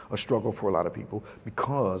just a struggle for a lot of people,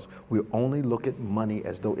 because we only look at money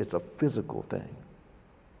as though it's a physical thing,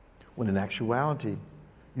 when in actuality,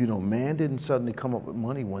 you know, man didn't suddenly come up with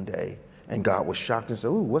money one day and God was shocked and said,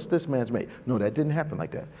 "Ooh, what's this man's made?" No, that didn't happen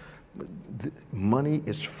like that. Money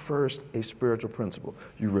is first a spiritual principle.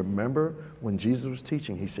 You remember when Jesus was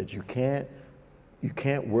teaching, he said, you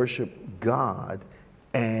can't worship God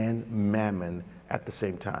and mammon at the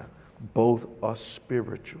same time. Both are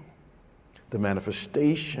spiritual. The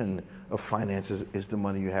manifestation of finances is the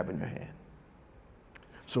money you have in your hand.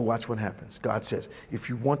 So watch what happens. God says, if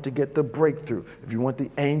you want to get the breakthrough, if you want the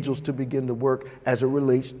angels to begin to work as it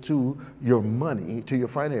relates to your money, to your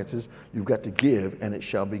finances, you've got to give, and it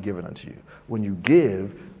shall be given unto you. When you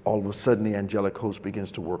give, all of a sudden the angelic host begins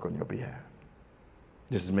to work on your behalf.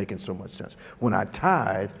 This is making so much sense. When I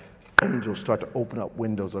tithe, angels start to open up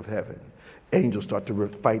windows of heaven. Angels start to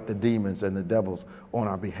fight the demons and the devils on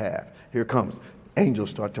our behalf. Here it comes. Angels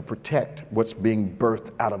start to protect what's being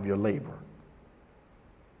birthed out of your labor.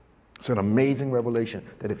 It's an amazing revelation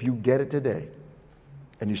that if you get it today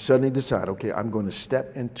and you suddenly decide, okay, I'm going to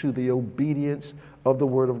step into the obedience of the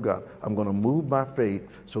word of God. I'm going to move by faith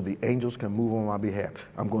so the angels can move on my behalf.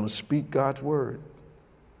 I'm going to speak God's word.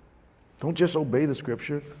 Don't just obey the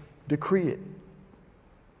scripture, decree it.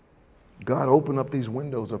 God, open up these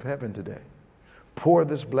windows of heaven today. Pour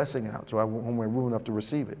this blessing out so I won't have room enough to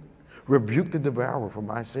receive it. Rebuke the devourer for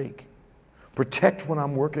my sake. Protect what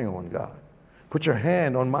I'm working on, God. Put your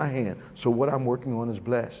hand on my hand so what I'm working on is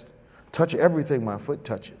blessed. Touch everything my foot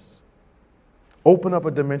touches. Open up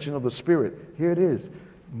a dimension of the spirit. Here it is.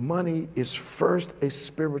 Money is first a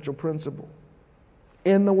spiritual principle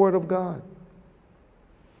in the word of God.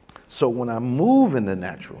 So when I move in the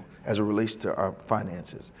natural as it relates to our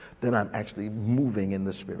finances, then I'm actually moving in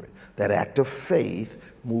the spirit. That act of faith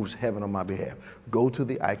moves heaven on my behalf. Go to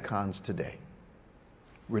the icons today.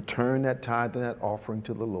 Return that tithe and that offering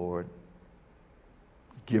to the Lord.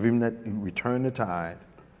 Give him that, return the tithe,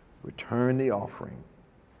 return the offering.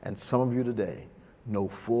 And some of you today know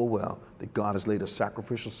full well that God has laid a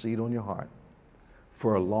sacrificial seed on your heart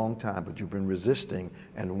for a long time, but you've been resisting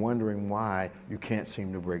and wondering why you can't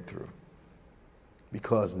seem to break through.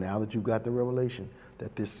 Because now that you've got the revelation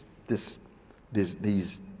that these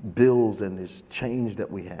bills and this change that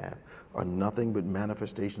we have are nothing but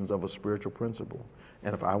manifestations of a spiritual principle.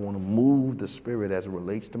 And if I want to move the spirit as it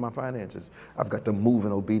relates to my finances, I've got to move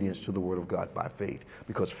in obedience to the word of God by faith,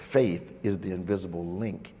 because faith is the invisible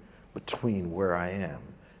link between where I am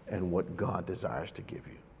and what God desires to give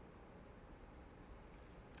you.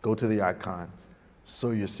 Go to the icon, sow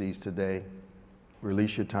your seeds today,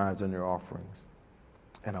 release your tithes and your offerings.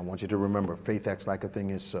 And I want you to remember, faith acts like a thing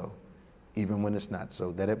is so, even when it's not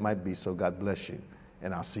so, that it might be so. God bless you,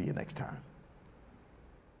 and I'll see you next time.